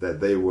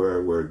 that they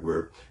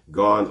were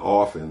gone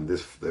off, and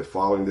they're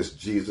following this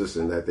Jesus,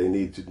 and that they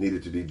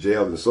needed to be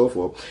jailed and so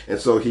forth. And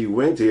so he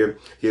went here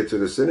to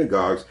the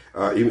synagogues.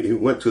 He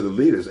went to the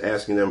leaders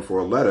asking them for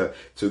a letter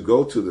to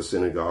go to the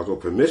synagogues, or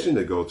permission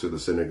to go to the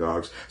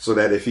synagogues, so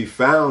that if he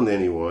found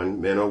anyone,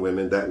 men or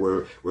women, that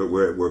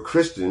were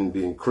Christian,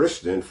 being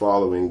Christian,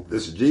 following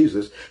this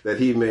Jesus, that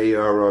he may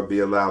be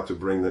allowed to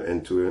bring them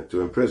and to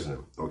imprison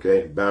them,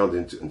 okay, bound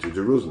into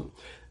Jerusalem.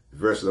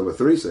 Verse number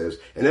 3 says,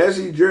 "And as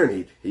he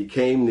journeyed, he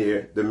came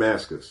near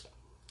Damascus.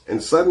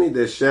 And suddenly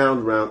there shone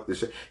around."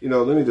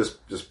 Let me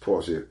just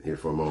pause here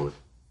for a moment.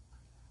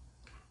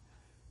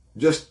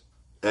 Just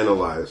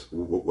analyze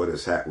what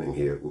is happening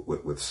here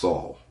with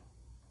Saul.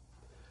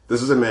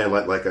 This is a man,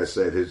 like I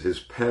said, his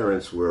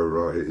parents were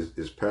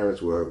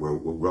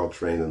well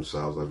trained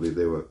themselves. I believe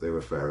they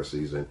were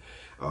Pharisees, and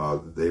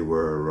they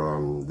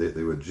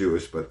were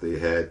Jewish, but they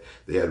had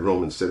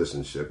Roman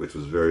citizenship, which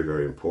was very,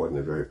 very important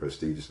and very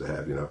prestigious to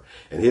have.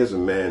 And here's a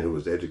man who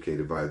was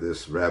educated by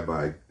this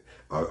Rabbi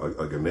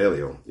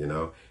Gamaliel,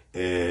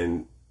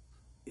 and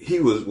he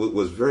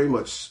was very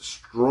much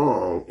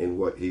strong in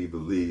what he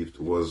believed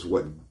was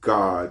what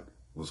God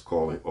was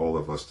calling all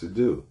of us to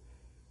do.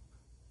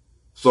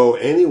 So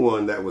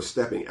anyone that was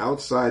stepping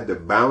outside the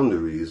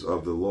boundaries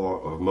of the law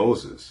of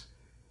Moses,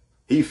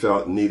 he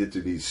felt needed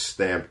to be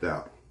stamped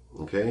out.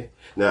 Okay?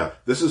 Now,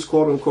 this is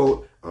quote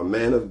unquote a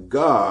man of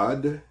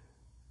God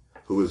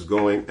who is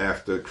going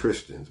after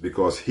Christians,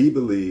 because he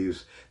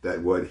believes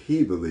that what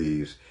he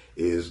believes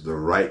is the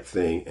right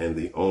thing and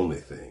the only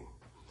thing.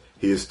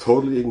 He is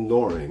totally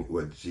ignoring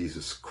what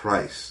Jesus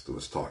Christ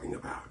was talking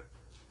about.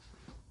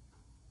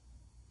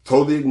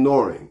 Totally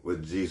ignoring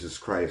what Jesus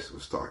Christ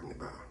was talking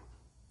about.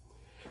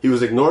 He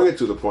was ignoring it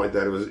to the point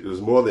that it was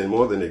more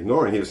than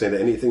ignoring. He was saying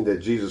that anything that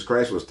Jesus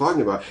Christ was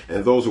talking about,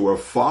 and those who were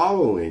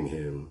following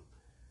him,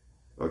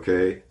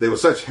 okay, they were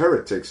such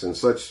heretics and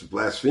such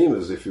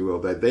blasphemers, if you will,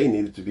 that they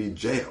needed to be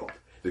jailed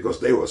because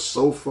they were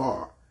so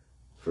far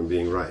from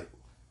being right.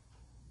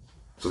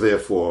 So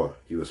therefore,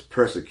 he was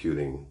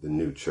persecuting the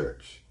new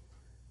church,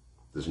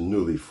 this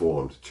newly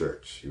formed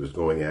church. He was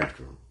going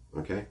after them,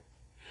 okay?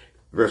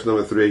 Verse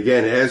number 3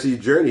 again, "As he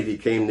journeyed, he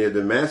came near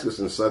Damascus,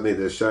 and suddenly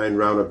there shined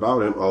round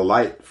about him a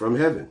light from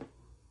heaven.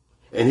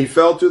 And he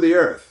fell to the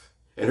earth,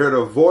 and heard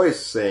a voice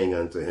saying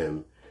unto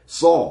him,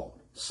 Saul,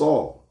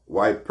 Saul,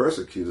 why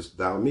persecutest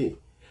thou me?"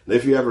 And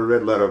if you ever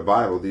read letter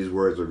Bible, these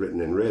words are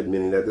written in red,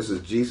 meaning that this is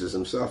Jesus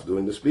himself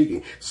doing the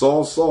speaking.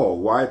 "Saul, Saul,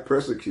 why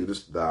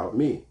persecutest thou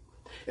me?"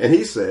 And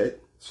he said,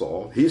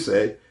 Saul, he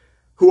said,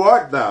 "Who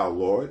art thou,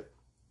 Lord?"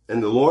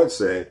 And the Lord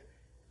said,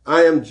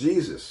 "I am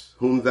Jesus,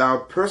 whom thou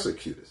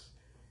persecutest.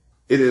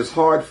 It is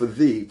hard for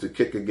thee to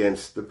kick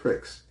against the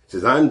pricks." He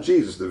says, "I'm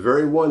Jesus, the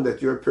very one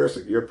that you're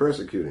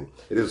persecuting.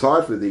 It is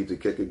hard for thee to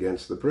kick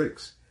against the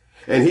pricks."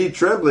 And he,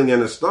 trembling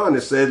and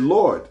astonished, said,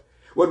 "Lord,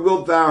 what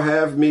wilt thou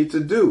have me to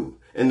do?"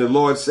 And the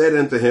Lord said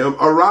unto him,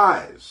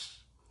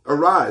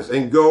 Arise,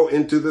 and go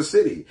into the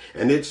city,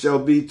 and it shall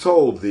be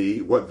told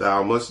thee what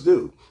thou must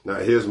do." Now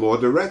here's more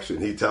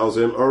direction. He tells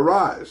him,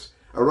 arise,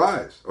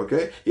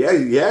 okay?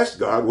 He asked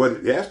the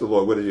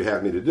Lord, "What did you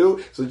have me to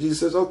do?" So Jesus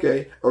says,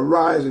 okay,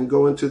 arise and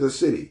go into the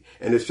city,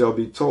 and it shall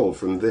be told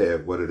from there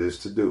what it is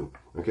to do,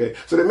 okay?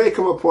 So there may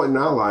come a point in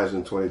our lives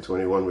in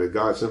 2021 where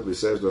God simply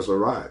says to us,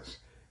 arise.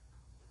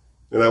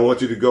 And I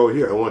want you to go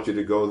here. I want you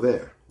to go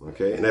there.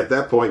 Okay. And at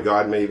that point,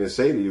 God may even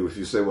say to you, if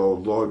you say,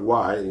 "Well, Lord,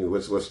 why?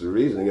 What's the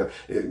reason?"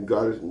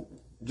 God,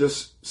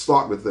 just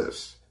start with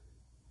this.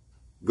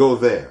 Go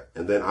there,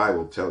 and then I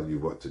will tell you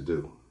what to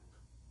do.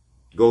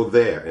 Go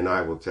there, and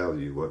I will tell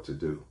you what to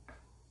do.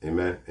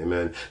 Amen.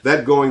 Amen.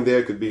 That going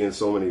there could be in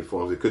so many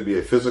forms. It could be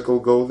a physical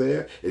go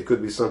there. It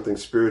could be something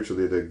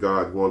spiritually that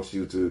God wants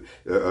you to,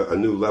 a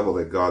new level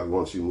that God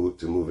wants you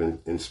to move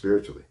in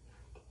spiritually.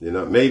 You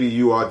know, maybe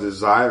you are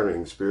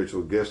desiring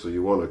spiritual gifts, or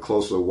you want a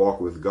closer walk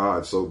with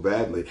God so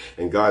badly,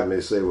 and God may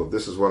say, well,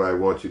 this is what I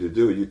want you to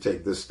do. You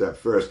take this step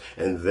first,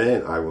 and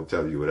then I will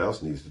tell you what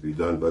else needs to be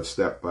done, but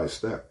step by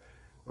step.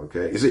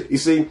 Okay? You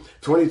see,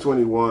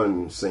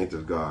 2021, saint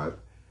of God,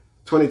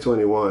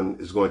 2021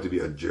 is going to be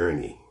a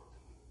journey,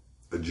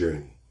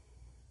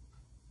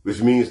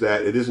 which means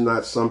that it is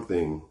not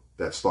something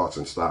that starts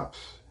and stops,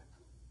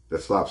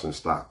 starts and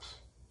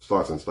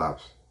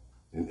stops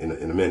in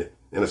a minute,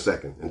 in a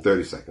second, in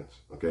 30 seconds.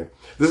 Okay,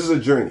 this is a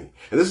journey,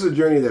 and this is a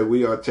journey that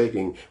we are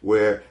taking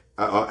where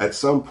at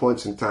some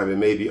points in time it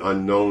may be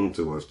unknown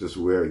to us just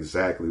where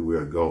exactly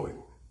we're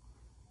going.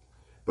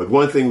 But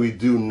one thing we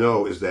do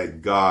know is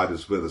that God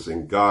is with us,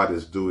 and God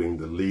is doing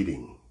the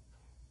leading.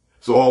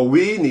 So all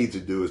we need to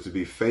do is to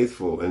be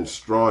faithful and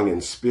strong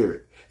in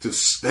spirit, to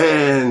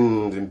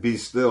stand and be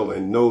still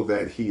and know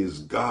that he is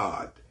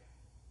God,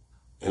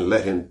 and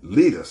let him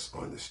lead us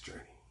on this journey.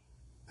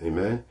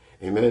 Amen.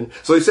 Amen.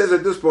 So he says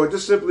at this point,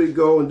 just simply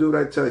go and do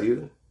what I tell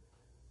you,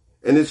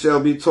 and it shall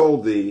be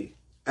told thee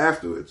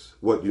afterwards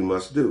what you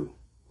must do.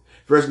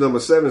 Verse number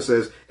 7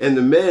 says, and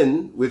the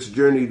men which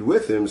journeyed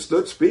with him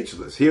stood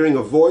speechless, hearing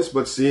a voice,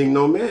 but seeing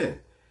no man.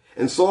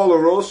 And Saul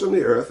arose from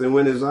the earth, and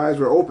when his eyes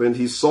were opened,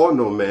 he saw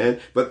no man,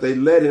 but they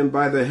led him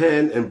by the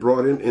hand and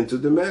brought him into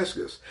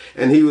Damascus.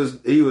 And he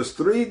was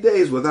 3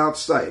 days without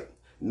sight,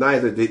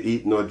 neither did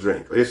eat nor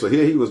drink. Okay, so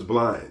here he was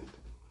blind.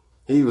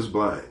 He was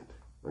blind.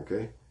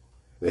 Okay?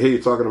 Now here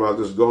you're talking about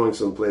just going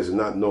someplace and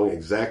not knowing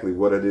exactly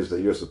what it is that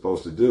you're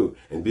supposed to do,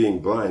 and being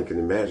blind. Can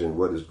imagine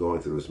what is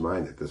going through his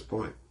mind at this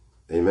point.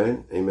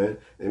 Amen? Amen?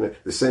 Amen?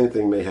 The same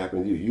thing may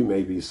happen to you. You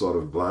may be sort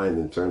of blind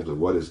in terms of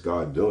what is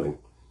God doing.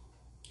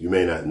 You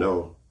may not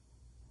know.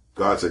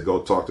 God said,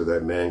 go talk to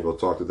that man, go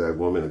talk to that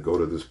woman, and go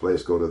to this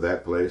place, go to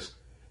that place.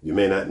 You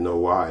may not know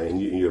why,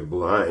 and you're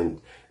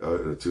blind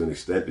to an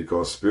extent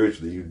because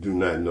spiritually you do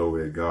not know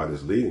where God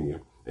is leading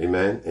you.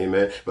 Amen?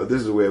 Amen? But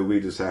this is where we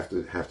just have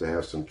to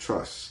have some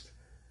trust.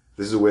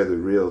 This is where the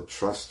real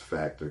trust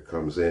factor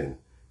comes in.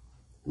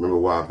 Remember a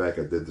while back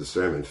I did the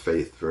sermon,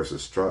 Faith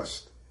versus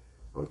Trust.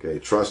 Okay,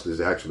 trust is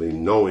actually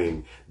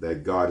knowing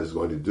that God is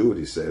going to do what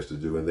he says to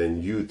do, and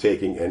then you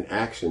taking an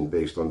action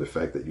based on the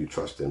fact that you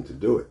trust him to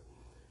do it.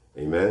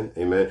 Amen?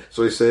 Amen?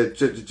 So he said,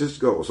 just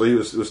go. So it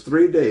was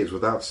 3 days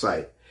without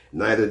sight,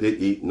 neither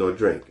did eat nor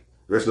drink.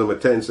 Verse number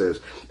 10 says,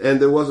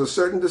 and there was a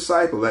certain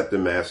disciple at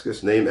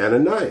Damascus named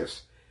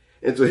Ananias,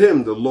 and to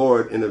him the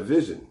Lord in a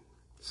vision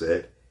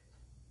said,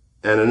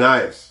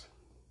 Ananias.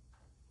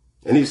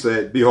 And he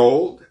said,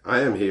 behold, I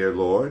am here,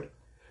 Lord.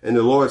 And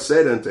the Lord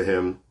said unto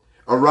him,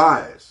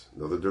 arise,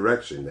 another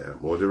direction now,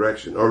 more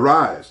direction.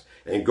 Arise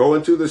and go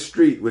into the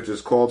street which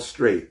is called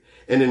Straight,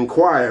 and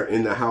inquire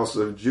in the house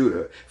of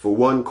Judah for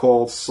one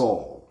called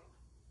Saul.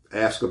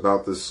 Ask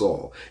about this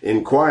Saul.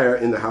 Inquire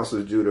in the house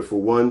of Judah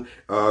for one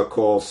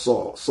called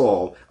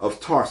Saul of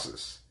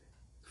Tarsus.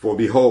 For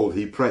behold,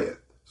 he prayeth.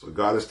 So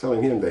God is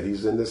telling him that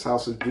he's in this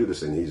house of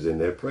Judas and he's in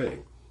there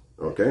praying.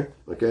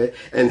 Okay.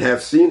 And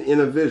have seen in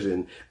a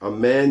vision a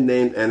man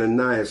named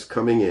Ananias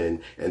coming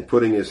in and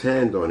putting his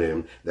hand on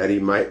him that he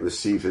might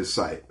receive his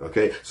sight.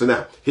 Okay. So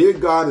now here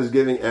God is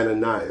giving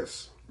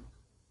Ananias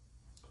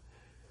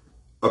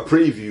a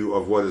preview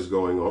of what is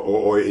going on,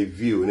 or a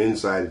view, an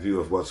inside view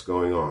of what's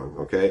going on.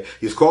 Okay.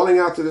 He's calling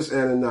out to this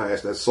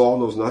Ananias that Saul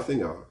knows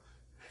nothing of.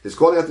 He's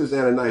calling out to this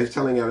Ananias. He's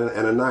telling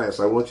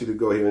Ananias, I want you to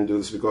go here and do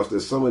this because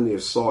there's someone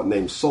named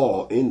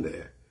Saul in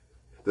there.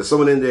 There's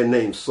someone in there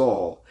named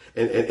Saul.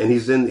 And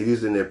he's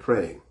in there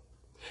praying.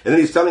 And then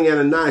he's telling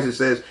Ananias, he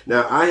says,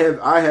 now I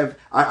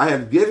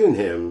have given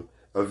him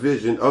a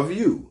vision of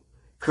you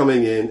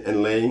coming in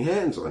and laying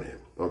hands on him.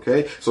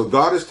 Okay. So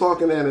God is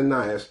talking to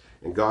Ananias,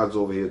 and God's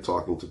over here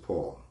talking to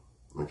Paul.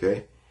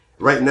 Okay.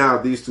 Right now,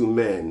 these two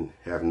men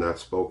have not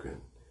spoken,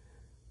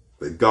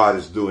 but God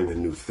is doing a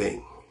new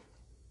thing.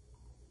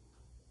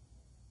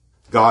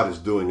 God is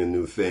doing a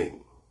new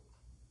thing.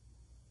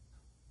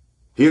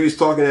 Here he's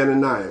talking to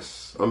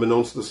Ananias,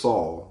 unbeknownst to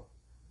Saul.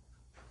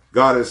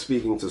 God is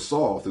speaking to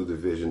Saul through the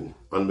vision,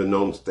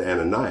 unbeknownst to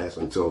Ananias,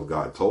 until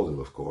God told him,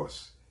 of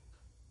course.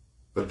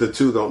 But the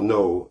two don't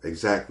know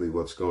exactly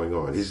what's going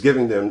on. He's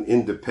giving them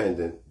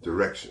independent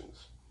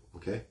directions.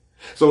 Okay?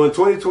 So in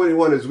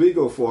 2021, as we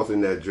go forth in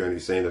that journey,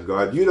 saint of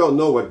God, you don't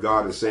know what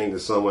God is saying to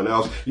someone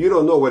else. You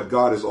don't know what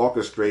God is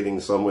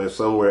orchestrating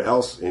somewhere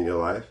else in your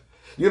life.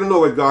 You don't know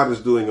what God is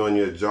doing on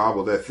your job,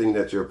 or that thing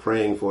that you're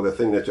praying for, the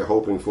thing that you're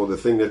hoping for, the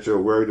thing that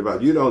you're worried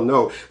about. You don't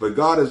know. But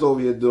God is over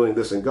here doing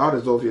this, and God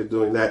is over here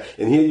doing that.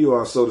 And here you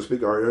are, so to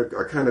speak,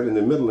 are kind of in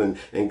the middle,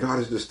 and God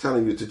is just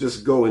telling you to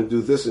just go and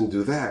do this and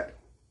do that.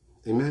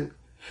 Amen.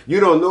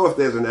 You don't know if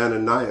there's an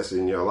Ananias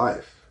in your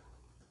life.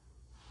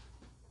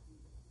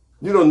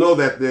 You don't know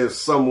that there's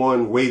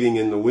someone waiting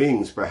in the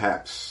wings,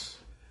 perhaps,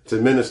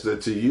 to minister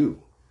to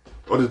you.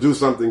 or to do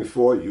something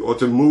for you, or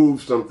to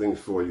move something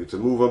for you, to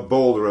move a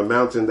boulder, a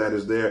mountain that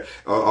is there,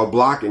 or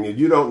blocking you.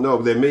 You don't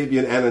know. There may be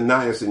an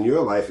Ananias in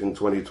your life in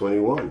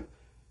 2021.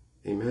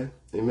 Amen.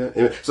 Amen.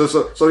 Amen.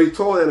 So he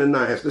told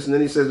Ananias, listen,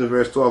 then he says in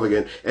verse 12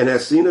 again, and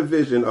has seen a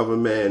vision of a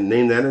man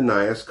named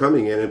Ananias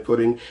coming in and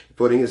putting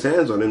his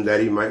hands on him that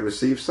he might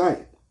receive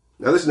sight.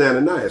 Now listen to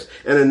Ananias.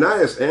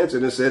 Ananias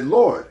answered and said,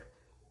 Lord,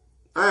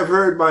 I have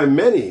heard by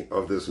many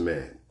of this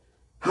man,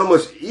 how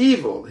much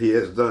evil he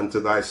has done to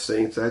thy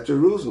saints at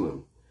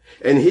Jerusalem.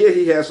 And here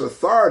he has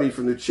authority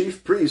from the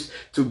chief priest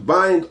to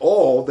bind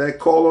all that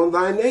call on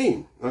thy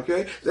name.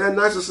 Okay? So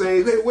Ananias is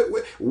saying, hey,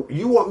 wait,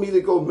 you want me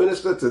to go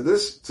minister to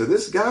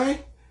this guy?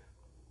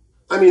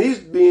 I mean, he's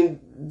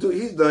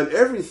done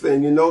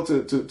everything,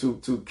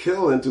 to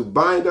kill and to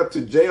bind up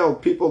to jail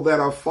people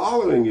that are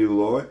following you,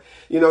 Lord.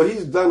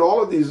 He's done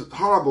all of these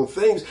horrible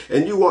things,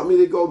 and you want me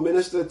to go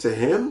minister to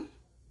him?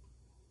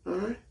 All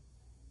right?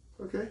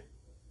 Okay.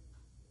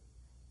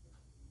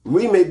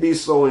 We may be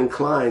so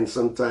inclined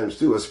sometimes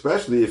too,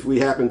 especially if we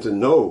happen to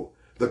know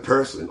the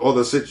person or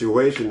the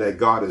situation that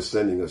God is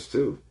sending us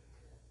to.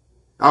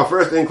 Our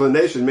first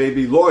inclination may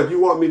be, Lord, you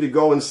want me to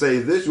go and say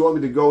this? You want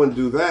me to go and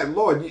do that?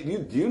 Lord,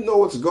 you know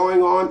what's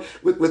going on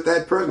with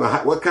that person?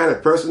 What kind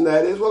of person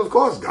that is? Well, of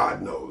course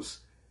God knows.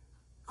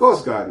 Of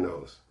course God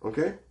knows.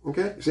 Okay?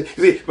 Okay?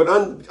 See, but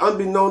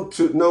unbeknownst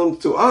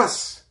to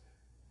us,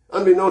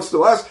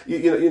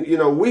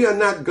 we are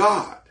not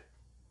God.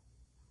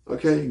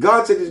 Okay,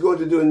 God said he's going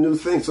to do a new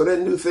thing. So that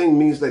new thing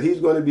means that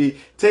he's going to be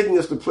taking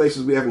us to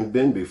places we haven't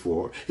been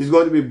before. He's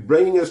going to be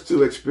bringing us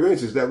to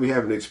experiences that we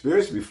haven't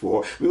experienced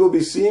before. We will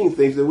be seeing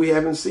things that we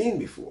haven't seen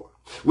before.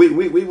 We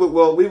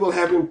will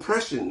have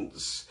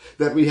impressions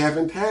that we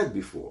haven't had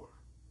before.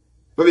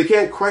 But we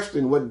can't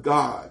question what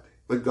God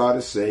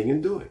is saying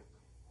and doing.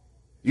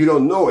 You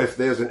don't know if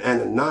there's an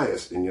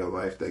Ananias in your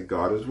life that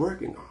God is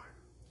working on.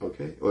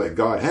 Okay, or that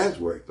God has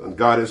worked on.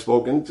 God has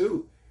spoken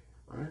to.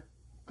 All right.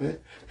 Okay.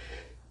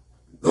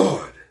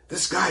 Lord,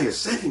 this guy is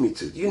sending me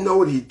to. You know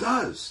what he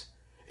does.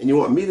 And you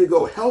want me to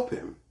go help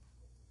him.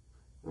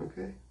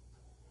 Okay?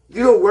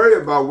 You don't worry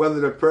about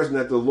whether the person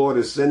that the Lord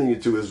is sending you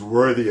to is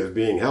worthy of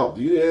being helped.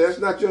 That's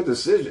not your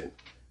decision.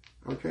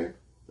 Okay?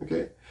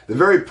 Okay? The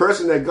very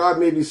person that God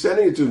may be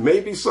sending you to may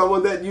be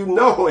someone that you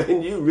know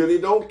and you really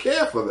don't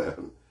care for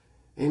them.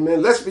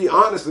 Amen. Let's be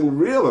honest and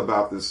real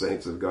about this,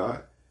 saints of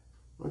God.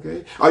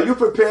 Okay. Are you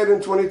prepared in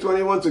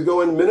 2021 to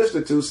go and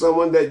minister to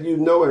someone that you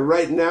know and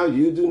right now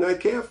you do not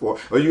care for,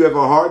 or you have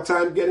a hard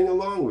time getting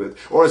along with,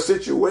 or a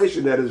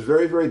situation that is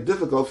very, very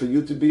difficult for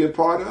you to be a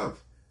part of?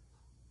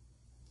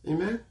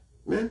 Amen?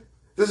 Amen?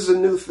 This is a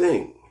new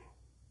thing.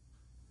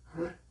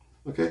 All right?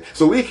 Okay.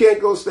 So we can't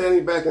go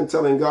standing back and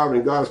telling God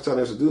when God is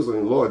telling us to do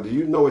something, Lord, do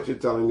you know what you're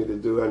telling me to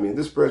do? I mean,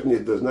 this person here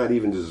does not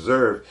even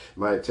deserve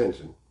my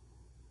attention.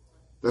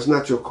 That's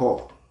not your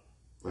call.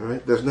 All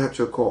right? That's not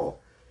your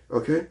call.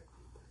 Okay?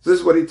 So this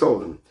is what he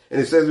told him.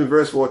 And it says in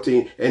verse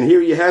 14, and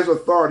here he has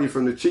authority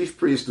from the chief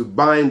priest to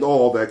bind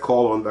all that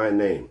call on thy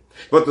name.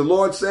 But the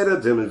Lord said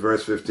unto him in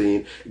verse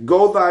 15,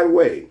 go thy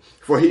way,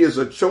 for he is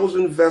a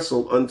chosen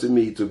vessel unto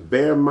me to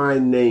bear my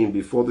name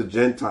before the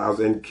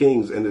Gentiles and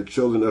kings and the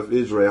children of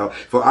Israel.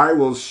 For I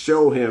will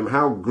show him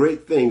how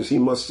great things he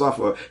must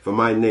suffer for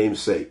my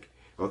name's sake.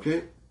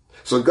 Okay?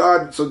 So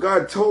God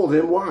told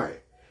him why.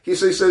 He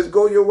says,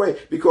 go your way,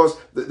 because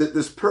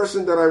this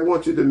person that I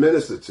want you to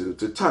minister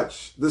to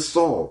touch, this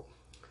Saul,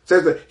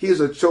 says that he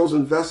is a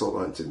chosen vessel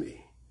unto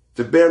me,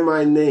 to bear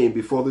my name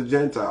before the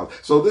Gentiles.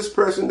 So this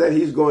person that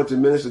he's going to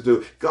minister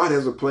to, God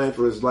has a plan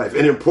for his life,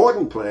 an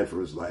important plan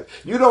for his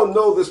life. You don't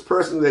know this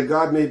person that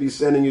God may be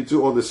sending you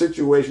to, or the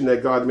situation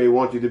that God may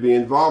want you to be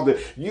involved in.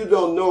 You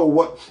don't know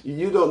what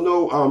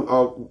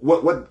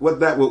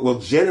that will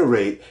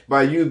generate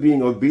by you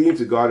being obedient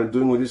to God and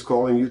doing what he's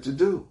calling you to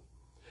do.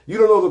 You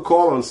don't know the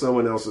call on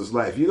someone else's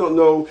life. You don't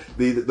know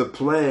the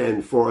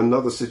plan for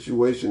another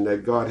situation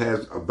that God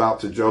has about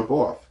to jump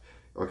off,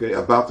 okay,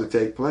 about to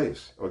take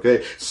place,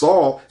 okay.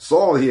 Saul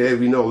here,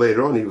 we know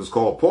later on he was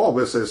called Paul,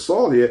 but it says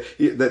Saul here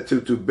that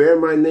to bear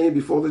my name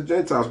before the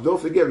Gentiles.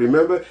 Don't forget,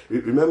 remember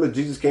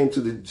Jesus came to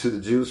the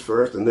Jews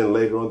first, and then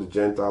later on the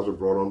Gentiles were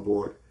brought on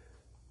board.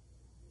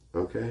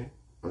 Okay.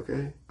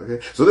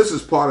 So this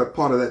is part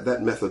of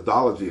that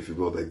methodology, if you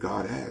will, that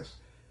God has.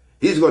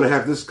 He's going to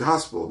have this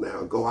gospel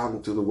now go out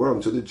into the world,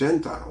 into the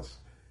Gentiles.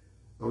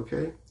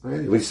 Okay?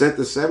 Right? We sent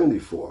the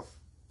 74th.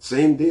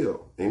 Same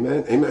deal.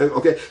 Amen? Amen.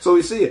 Okay, so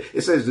we see it.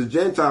 It says the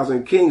Gentiles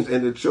and kings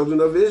and the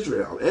children of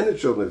Israel.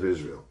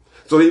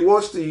 So he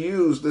wants to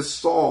use this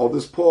Saul,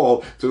 this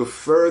Paul, to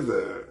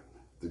further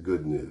the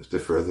good news, to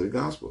further the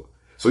gospel.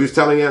 So he's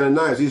telling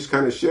Ananias, he's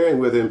kind of sharing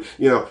with him,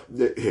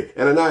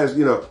 Ananias,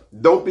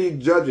 don't be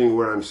judging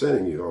where I'm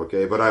sending you,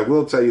 okay? But I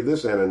will tell you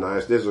this,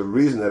 Ananias, there's a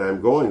reason that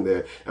I'm going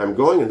there. I'm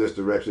going in this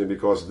direction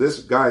because this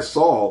guy,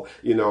 Saul,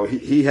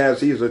 he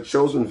is a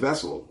chosen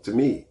vessel to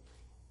me.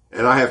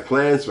 And I have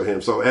plans for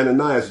him. So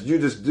Ananias, you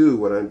just do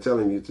what I'm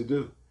telling you to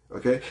do.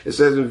 Okay, it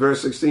says in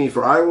verse 16,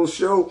 for I will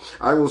show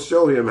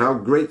him how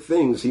great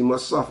things he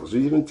must suffer. So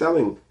he's even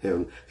telling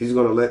him he's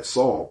going to let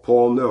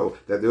Paul know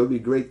that there will be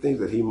great things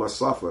that he must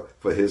suffer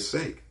for his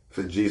sake,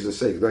 for Jesus'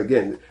 sake. Now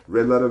again,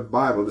 red letter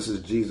Bible, this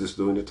is Jesus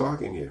doing the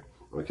talking here.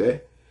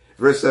 Okay,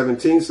 verse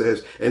 17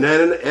 says, and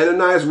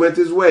Ananias went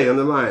his way,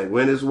 underline,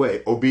 went his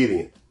way,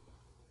 obedient.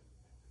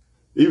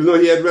 Even though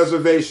he had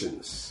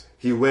reservations,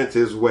 he went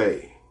his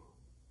way.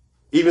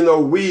 Even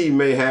though we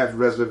may have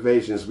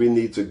reservations, we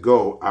need to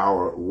go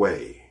our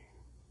way.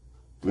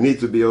 We need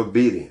to be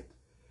obedient.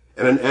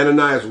 And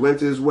Ananias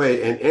went his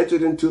way and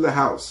entered into the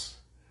house.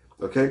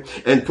 Okay.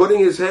 And putting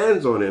his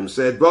hands on him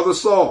said, Brother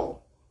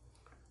Saul,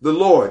 the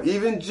Lord,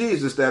 even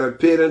Jesus that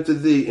appeared unto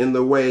thee in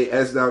the way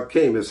as thou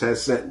camest,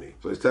 has sent me.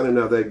 So he's telling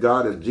now that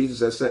God, as Jesus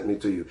has sent me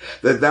to you,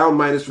 that thou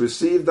mightest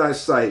receive thy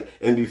sight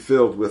and be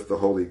filled with the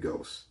Holy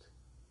Ghost.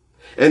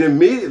 And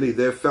immediately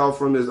there fell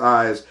from his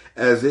eyes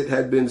as it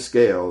had been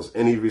scales,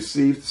 and he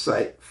received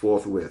sight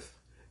forthwith,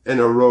 and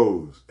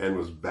arose and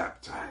was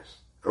baptized.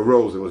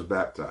 Arose and was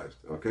baptized,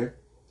 okay?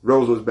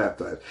 Rose and was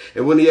baptized.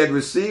 And when he had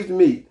received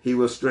meat, he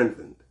was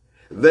strengthened.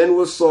 Then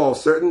was Saul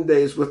certain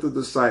days with the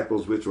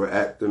disciples which were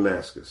at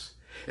Damascus.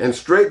 And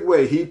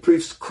straightway he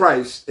preached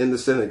Christ in the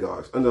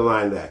synagogues.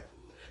 Underline that.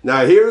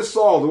 Now here is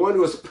Saul, the one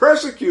who was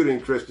persecuting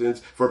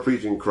Christians for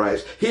preaching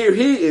Christ. Here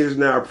he is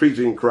now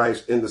preaching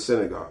Christ in the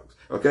synagogues.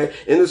 Okay,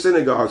 in the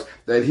synagogues,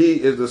 that he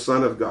is the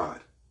Son of God.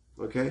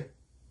 Okay,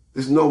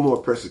 there's no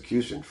more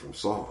persecution from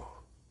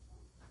Saul.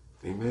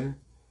 Amen.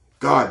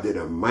 God did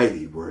a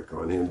mighty work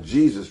on him.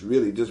 Jesus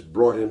really just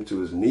brought him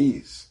to his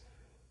knees.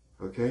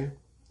 Okay,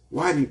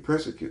 why do you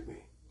persecute me?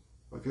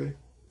 Okay,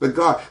 but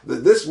God,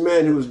 this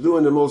man who was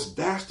doing the most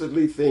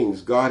dastardly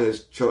things, God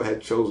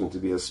had chosen to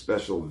be a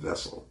special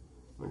vessel.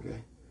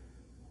 Okay,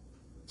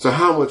 so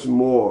how much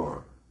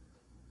more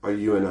are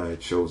you and I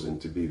chosen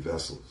to be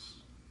vessels?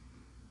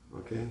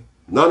 Okay,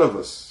 none of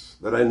us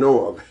that I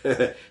know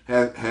of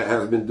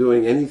has been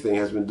doing anything,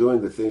 has been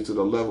doing the things to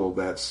the level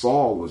that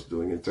Saul was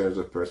doing in terms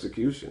of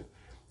persecution.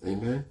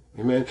 Amen.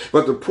 Amen.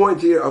 But the point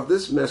here of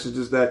this message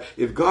is that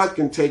if God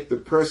can take the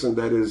person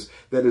that is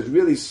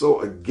really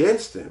so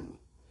against him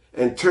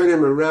and turn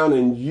him around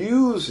and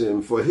use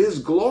him for his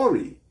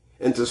glory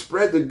and to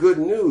spread the good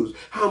news,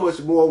 how much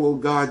more will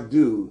God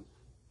do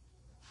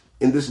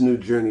in this new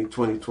journey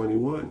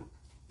 2021?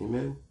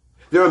 Amen.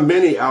 There are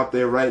many out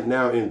there right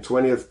now in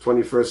 20th,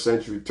 21st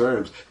century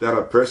terms that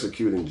are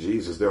persecuting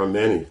Jesus. There are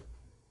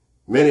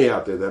many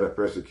out there that are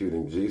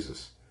persecuting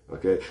Jesus.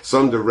 Okay,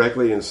 some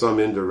directly and some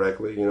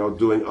indirectly,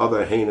 doing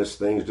other heinous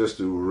things just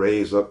to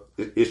raise up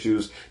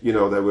issues,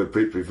 that would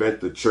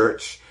prevent the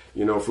church,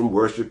 from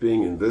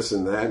worshiping and this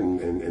and that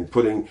and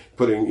putting,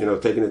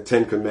 taking the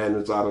 10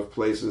 Commandments out of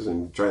places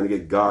and trying to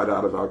get God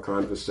out of our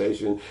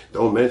conversation.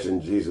 Don't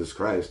mention Jesus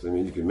Christ. I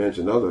mean, you can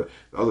mention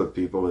other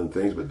people and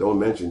things, but don't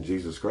mention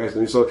Jesus Christ. I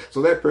mean, so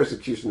that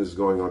persecution is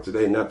going on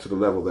today, not to the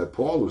level that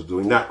Paul was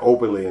doing, not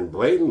openly and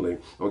blatantly.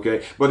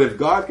 Okay. But if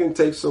God can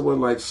take someone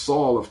like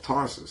Saul of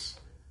Tarsus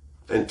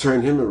and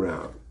turn him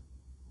around,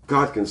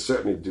 God can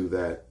certainly do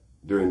that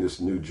during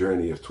this new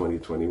journey of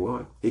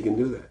 2021. He can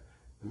do that.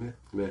 Amen.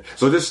 Amen.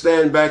 So just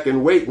stand back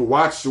and wait and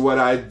watch what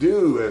I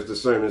do, as the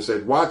sermon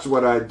said. Watch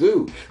what I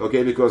do.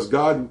 Okay, because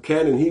God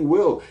can and he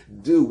will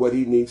do what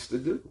he needs to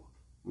do.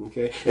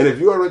 Okay, and if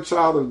you are a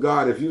child of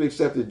God, if you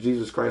accepted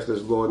Jesus Christ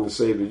as Lord and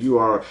Savior, you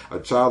are a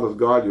child of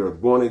God, you're a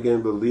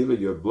born-again believer,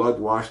 you're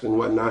blood-washed and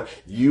whatnot,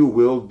 you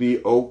will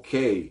be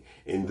okay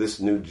in this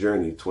new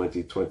journey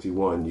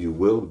 2021. You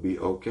will be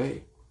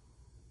okay.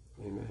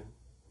 Amen.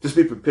 Just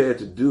be prepared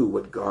to do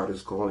what God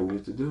is calling you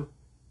to do.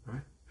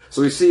 Right?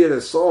 So we see it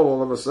as Saul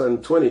all of a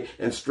sudden, 20,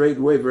 and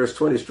straightway, verse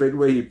 20,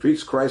 straightway he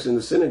preached Christ in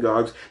the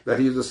synagogues that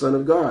he is the Son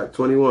of God.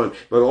 21,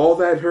 but all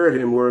that heard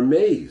him were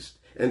amazed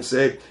and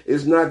said,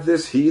 is not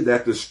this he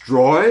that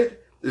destroyed?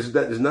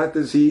 Is not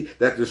this he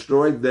that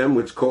destroyed them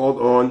which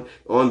called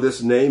on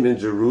this name in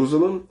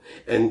Jerusalem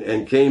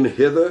and came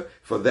hither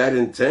for that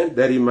intent,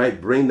 that he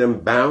might bring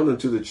them bound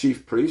unto the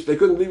chief priest? They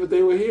couldn't believe what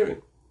they were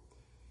hearing.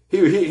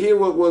 He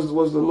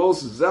was the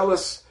most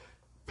zealous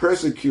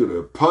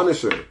persecutor,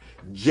 punisher,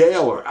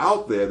 jailer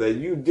out there, that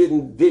you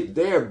didn't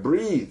dare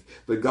breathe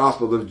the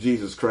gospel of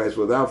Jesus Christ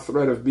without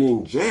threat of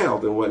being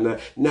jailed and whatnot.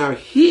 Now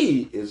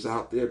he is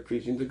out there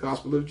preaching the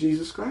gospel of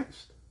Jesus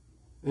Christ.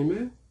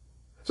 Amen.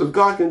 So if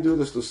God can do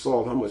this to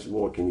Saul, how much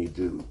more can he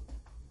do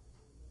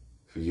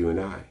for you and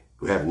I,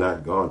 who have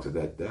not gone to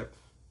that depth?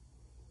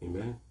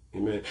 Amen.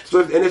 Amen. So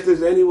if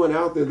there's anyone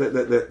out there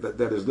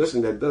that is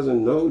listening that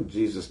doesn't know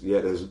Jesus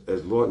yet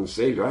as Lord and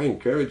Savior, I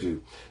encourage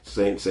you,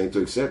 saying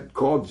to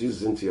call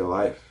Jesus into your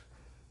life.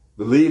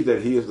 Believe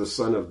that he is the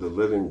Son of the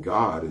living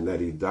God and that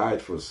he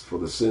died for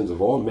the sins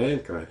of all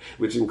mankind,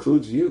 which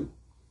includes you.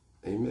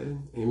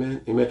 Amen.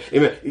 Amen. Amen.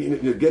 Amen.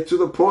 You get to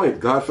the point.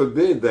 God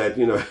forbid that,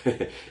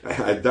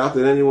 I doubt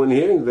that anyone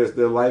hearing this,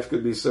 their life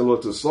could be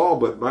similar to Saul,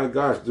 but my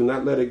gosh, do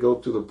not let it go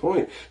to the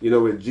point,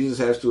 where Jesus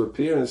has to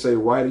appear and say,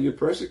 why do you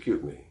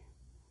persecute me?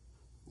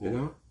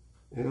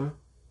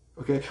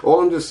 Okay.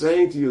 All I'm just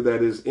saying to you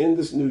that is in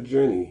this new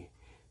journey,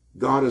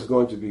 God is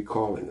going to be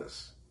calling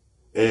us.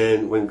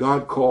 And when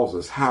God calls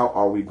us, how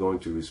are we going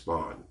to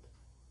respond?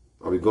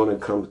 Are we going to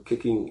come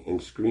kicking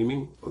and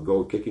screaming, or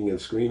go kicking and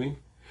screaming?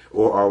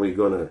 Or are we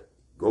going to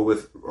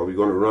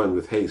run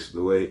with haste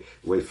the way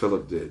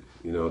Philip did,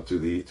 to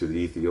the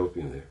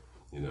Ethiopian there?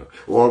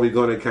 Or are we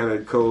going to kind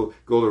of go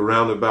the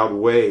roundabout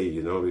way,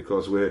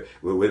 because we're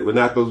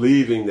not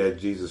believing that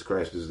Jesus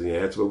Christ is the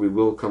answer, but we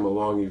will come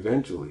along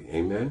eventually.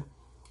 Amen.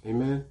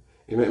 Amen.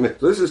 Amen.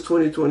 So this is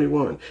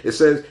 2021. It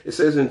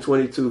says in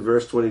 22,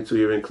 verse 22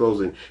 here in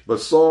closing, but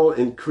Saul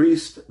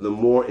increased the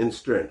more in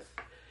strength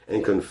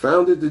and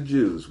confounded the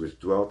Jews which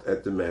dwelt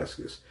at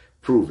Damascus,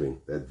 proving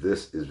that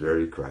this is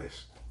very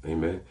Christ.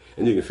 Amen.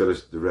 And you can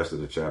finish the rest of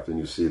the chapter, and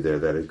you see there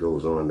that it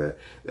goes on that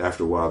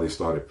after a while they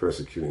started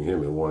persecuting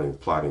him and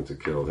plotting to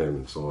kill him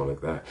and so on like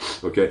that.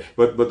 Okay.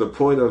 But the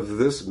point of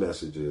this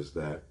message is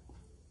that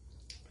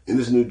in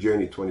this new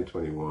journey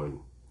 2021,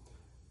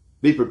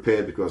 be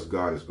prepared, because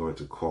God is going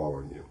to call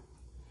on you.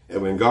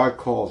 And when God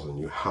calls on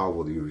you, how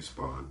will you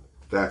respond?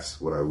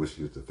 That's what I wish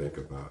you to think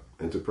about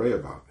and to pray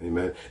about.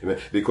 Amen. Amen.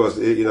 Because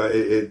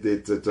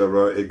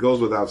it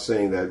goes without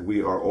saying that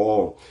we are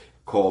all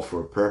called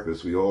for a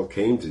purpose. We all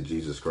came to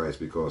Jesus Christ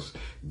because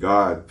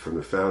God, from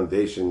the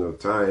foundation of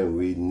time,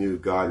 we knew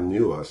God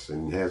knew us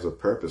and has a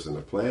purpose and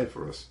a plan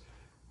for us.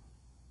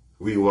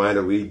 We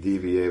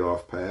deviate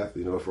off path,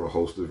 for a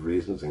host of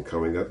reasons and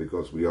coming up,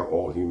 because we are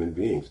all human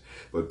beings.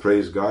 But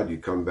praise God, you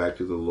come back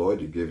to the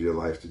Lord, you give your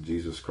life to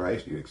Jesus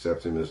Christ, you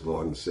accept him as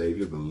Lord and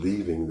Savior,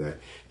 believing that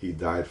he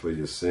died for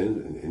your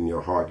sin, and in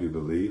your heart you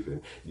believe,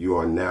 and you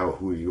are now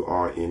who you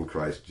are in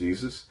Christ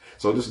Jesus.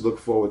 So just look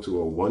forward to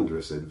a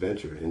wondrous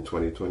adventure in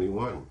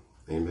 2021.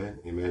 Amen.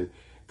 Amen.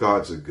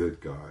 God's a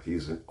good God.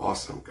 He's an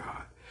awesome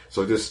God.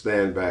 So just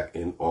stand back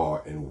in awe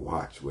and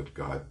watch what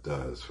God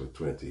does for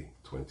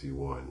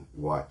 2021.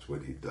 Watch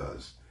what he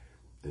does.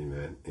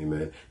 Amen.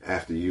 Amen.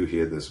 After you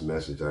hear this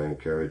message, I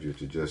encourage you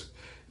to just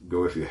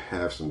go, if you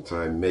have some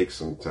time, make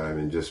some time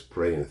and just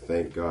pray and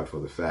thank God for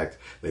the fact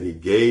that he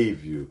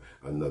gave you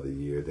another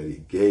year, that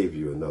he gave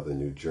you another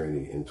new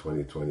journey in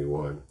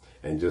 2021.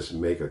 And just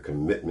make a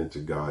commitment to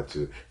God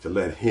to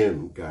let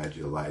him guide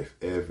your life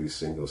every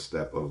single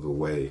step of the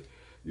way.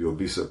 You'll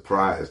be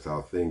surprised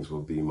how things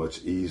will be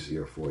much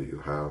easier for you,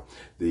 how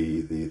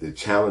the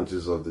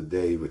challenges of the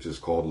day, which is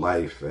called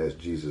life, as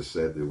Jesus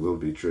said, there will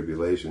be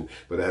tribulation,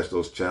 but as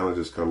those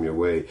challenges come your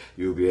way,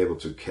 you'll be able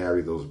to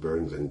carry those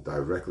burdens and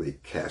directly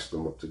cast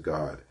them up to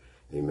God.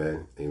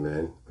 Amen.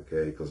 Amen.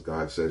 Okay, because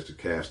God says to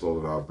cast all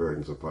of our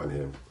burdens upon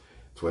him.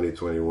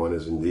 2021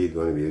 is indeed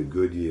going to be a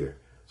good year.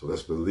 So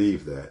let's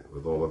believe that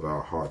with all of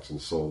our hearts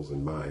and souls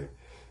and mind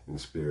and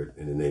spirit,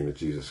 in the name of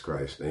Jesus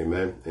Christ.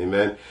 Amen.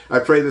 Amen. I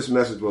pray this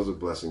message was a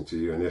blessing to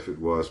you. And if it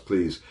was,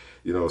 please,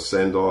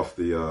 send off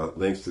the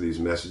links to these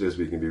messages.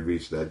 We can be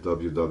reached at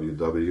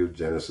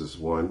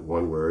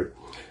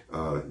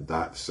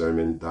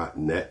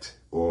www.genesis1.net,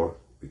 or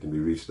we can be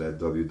reached at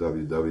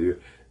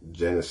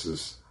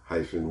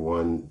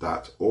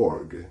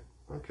www.genesis-1.org.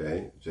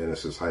 Okay,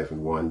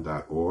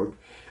 genesis-1.org,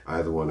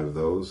 either one of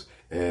those.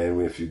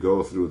 And if you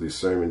go through the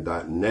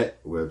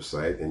sermon.net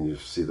website and you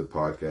see the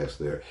podcast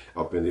there,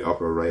 up in the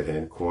upper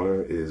right-hand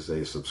corner is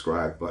a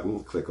subscribe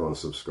button. Click on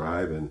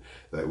subscribe, and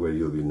that way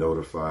you'll be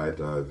notified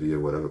via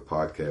whatever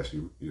podcast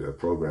you have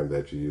programmed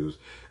that you use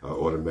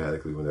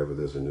automatically whenever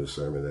there's a new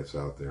sermon that's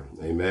out there.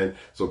 Amen.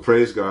 So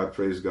praise God,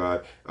 praise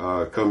God.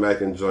 Come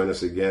back and join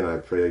us again. I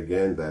pray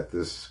again that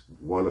this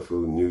wonderful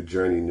new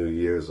journey, new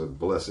year, is a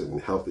blessed and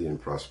healthy and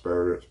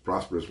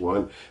prosperous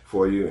one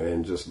for you.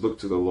 And just look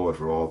to the Lord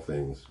for all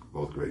things,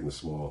 both great and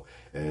small,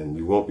 and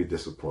you won't be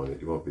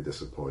disappointed. You won't be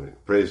disappointed.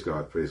 Praise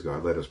God. Praise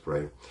God. Let us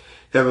pray.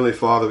 Heavenly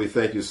Father, we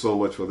thank you so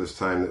much for this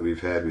time that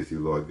we've had with you,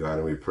 Lord God,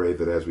 and we pray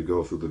that as we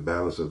go through the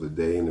balance of the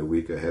day and the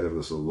week ahead of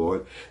us, O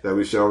Lord, that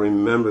we shall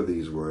remember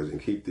these words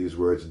and keep these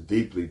words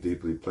deeply,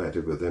 deeply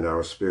planted within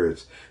our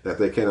spirits, that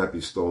they cannot be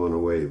stolen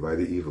away by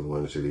the evil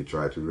one should he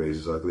try to raise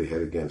his ugly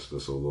head against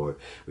us, O Lord.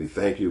 We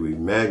thank you. We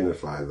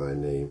magnify thy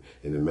name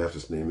in the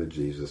matchless name of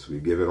Jesus. We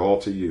give it all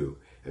to you.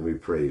 And we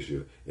praise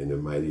you in the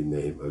mighty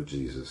name of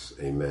Jesus.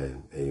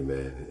 Amen,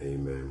 amen, and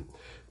amen.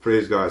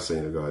 Praise God,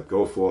 saint of God.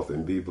 Go forth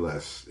and be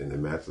blessed in the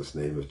matchless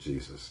name of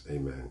Jesus.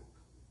 Amen.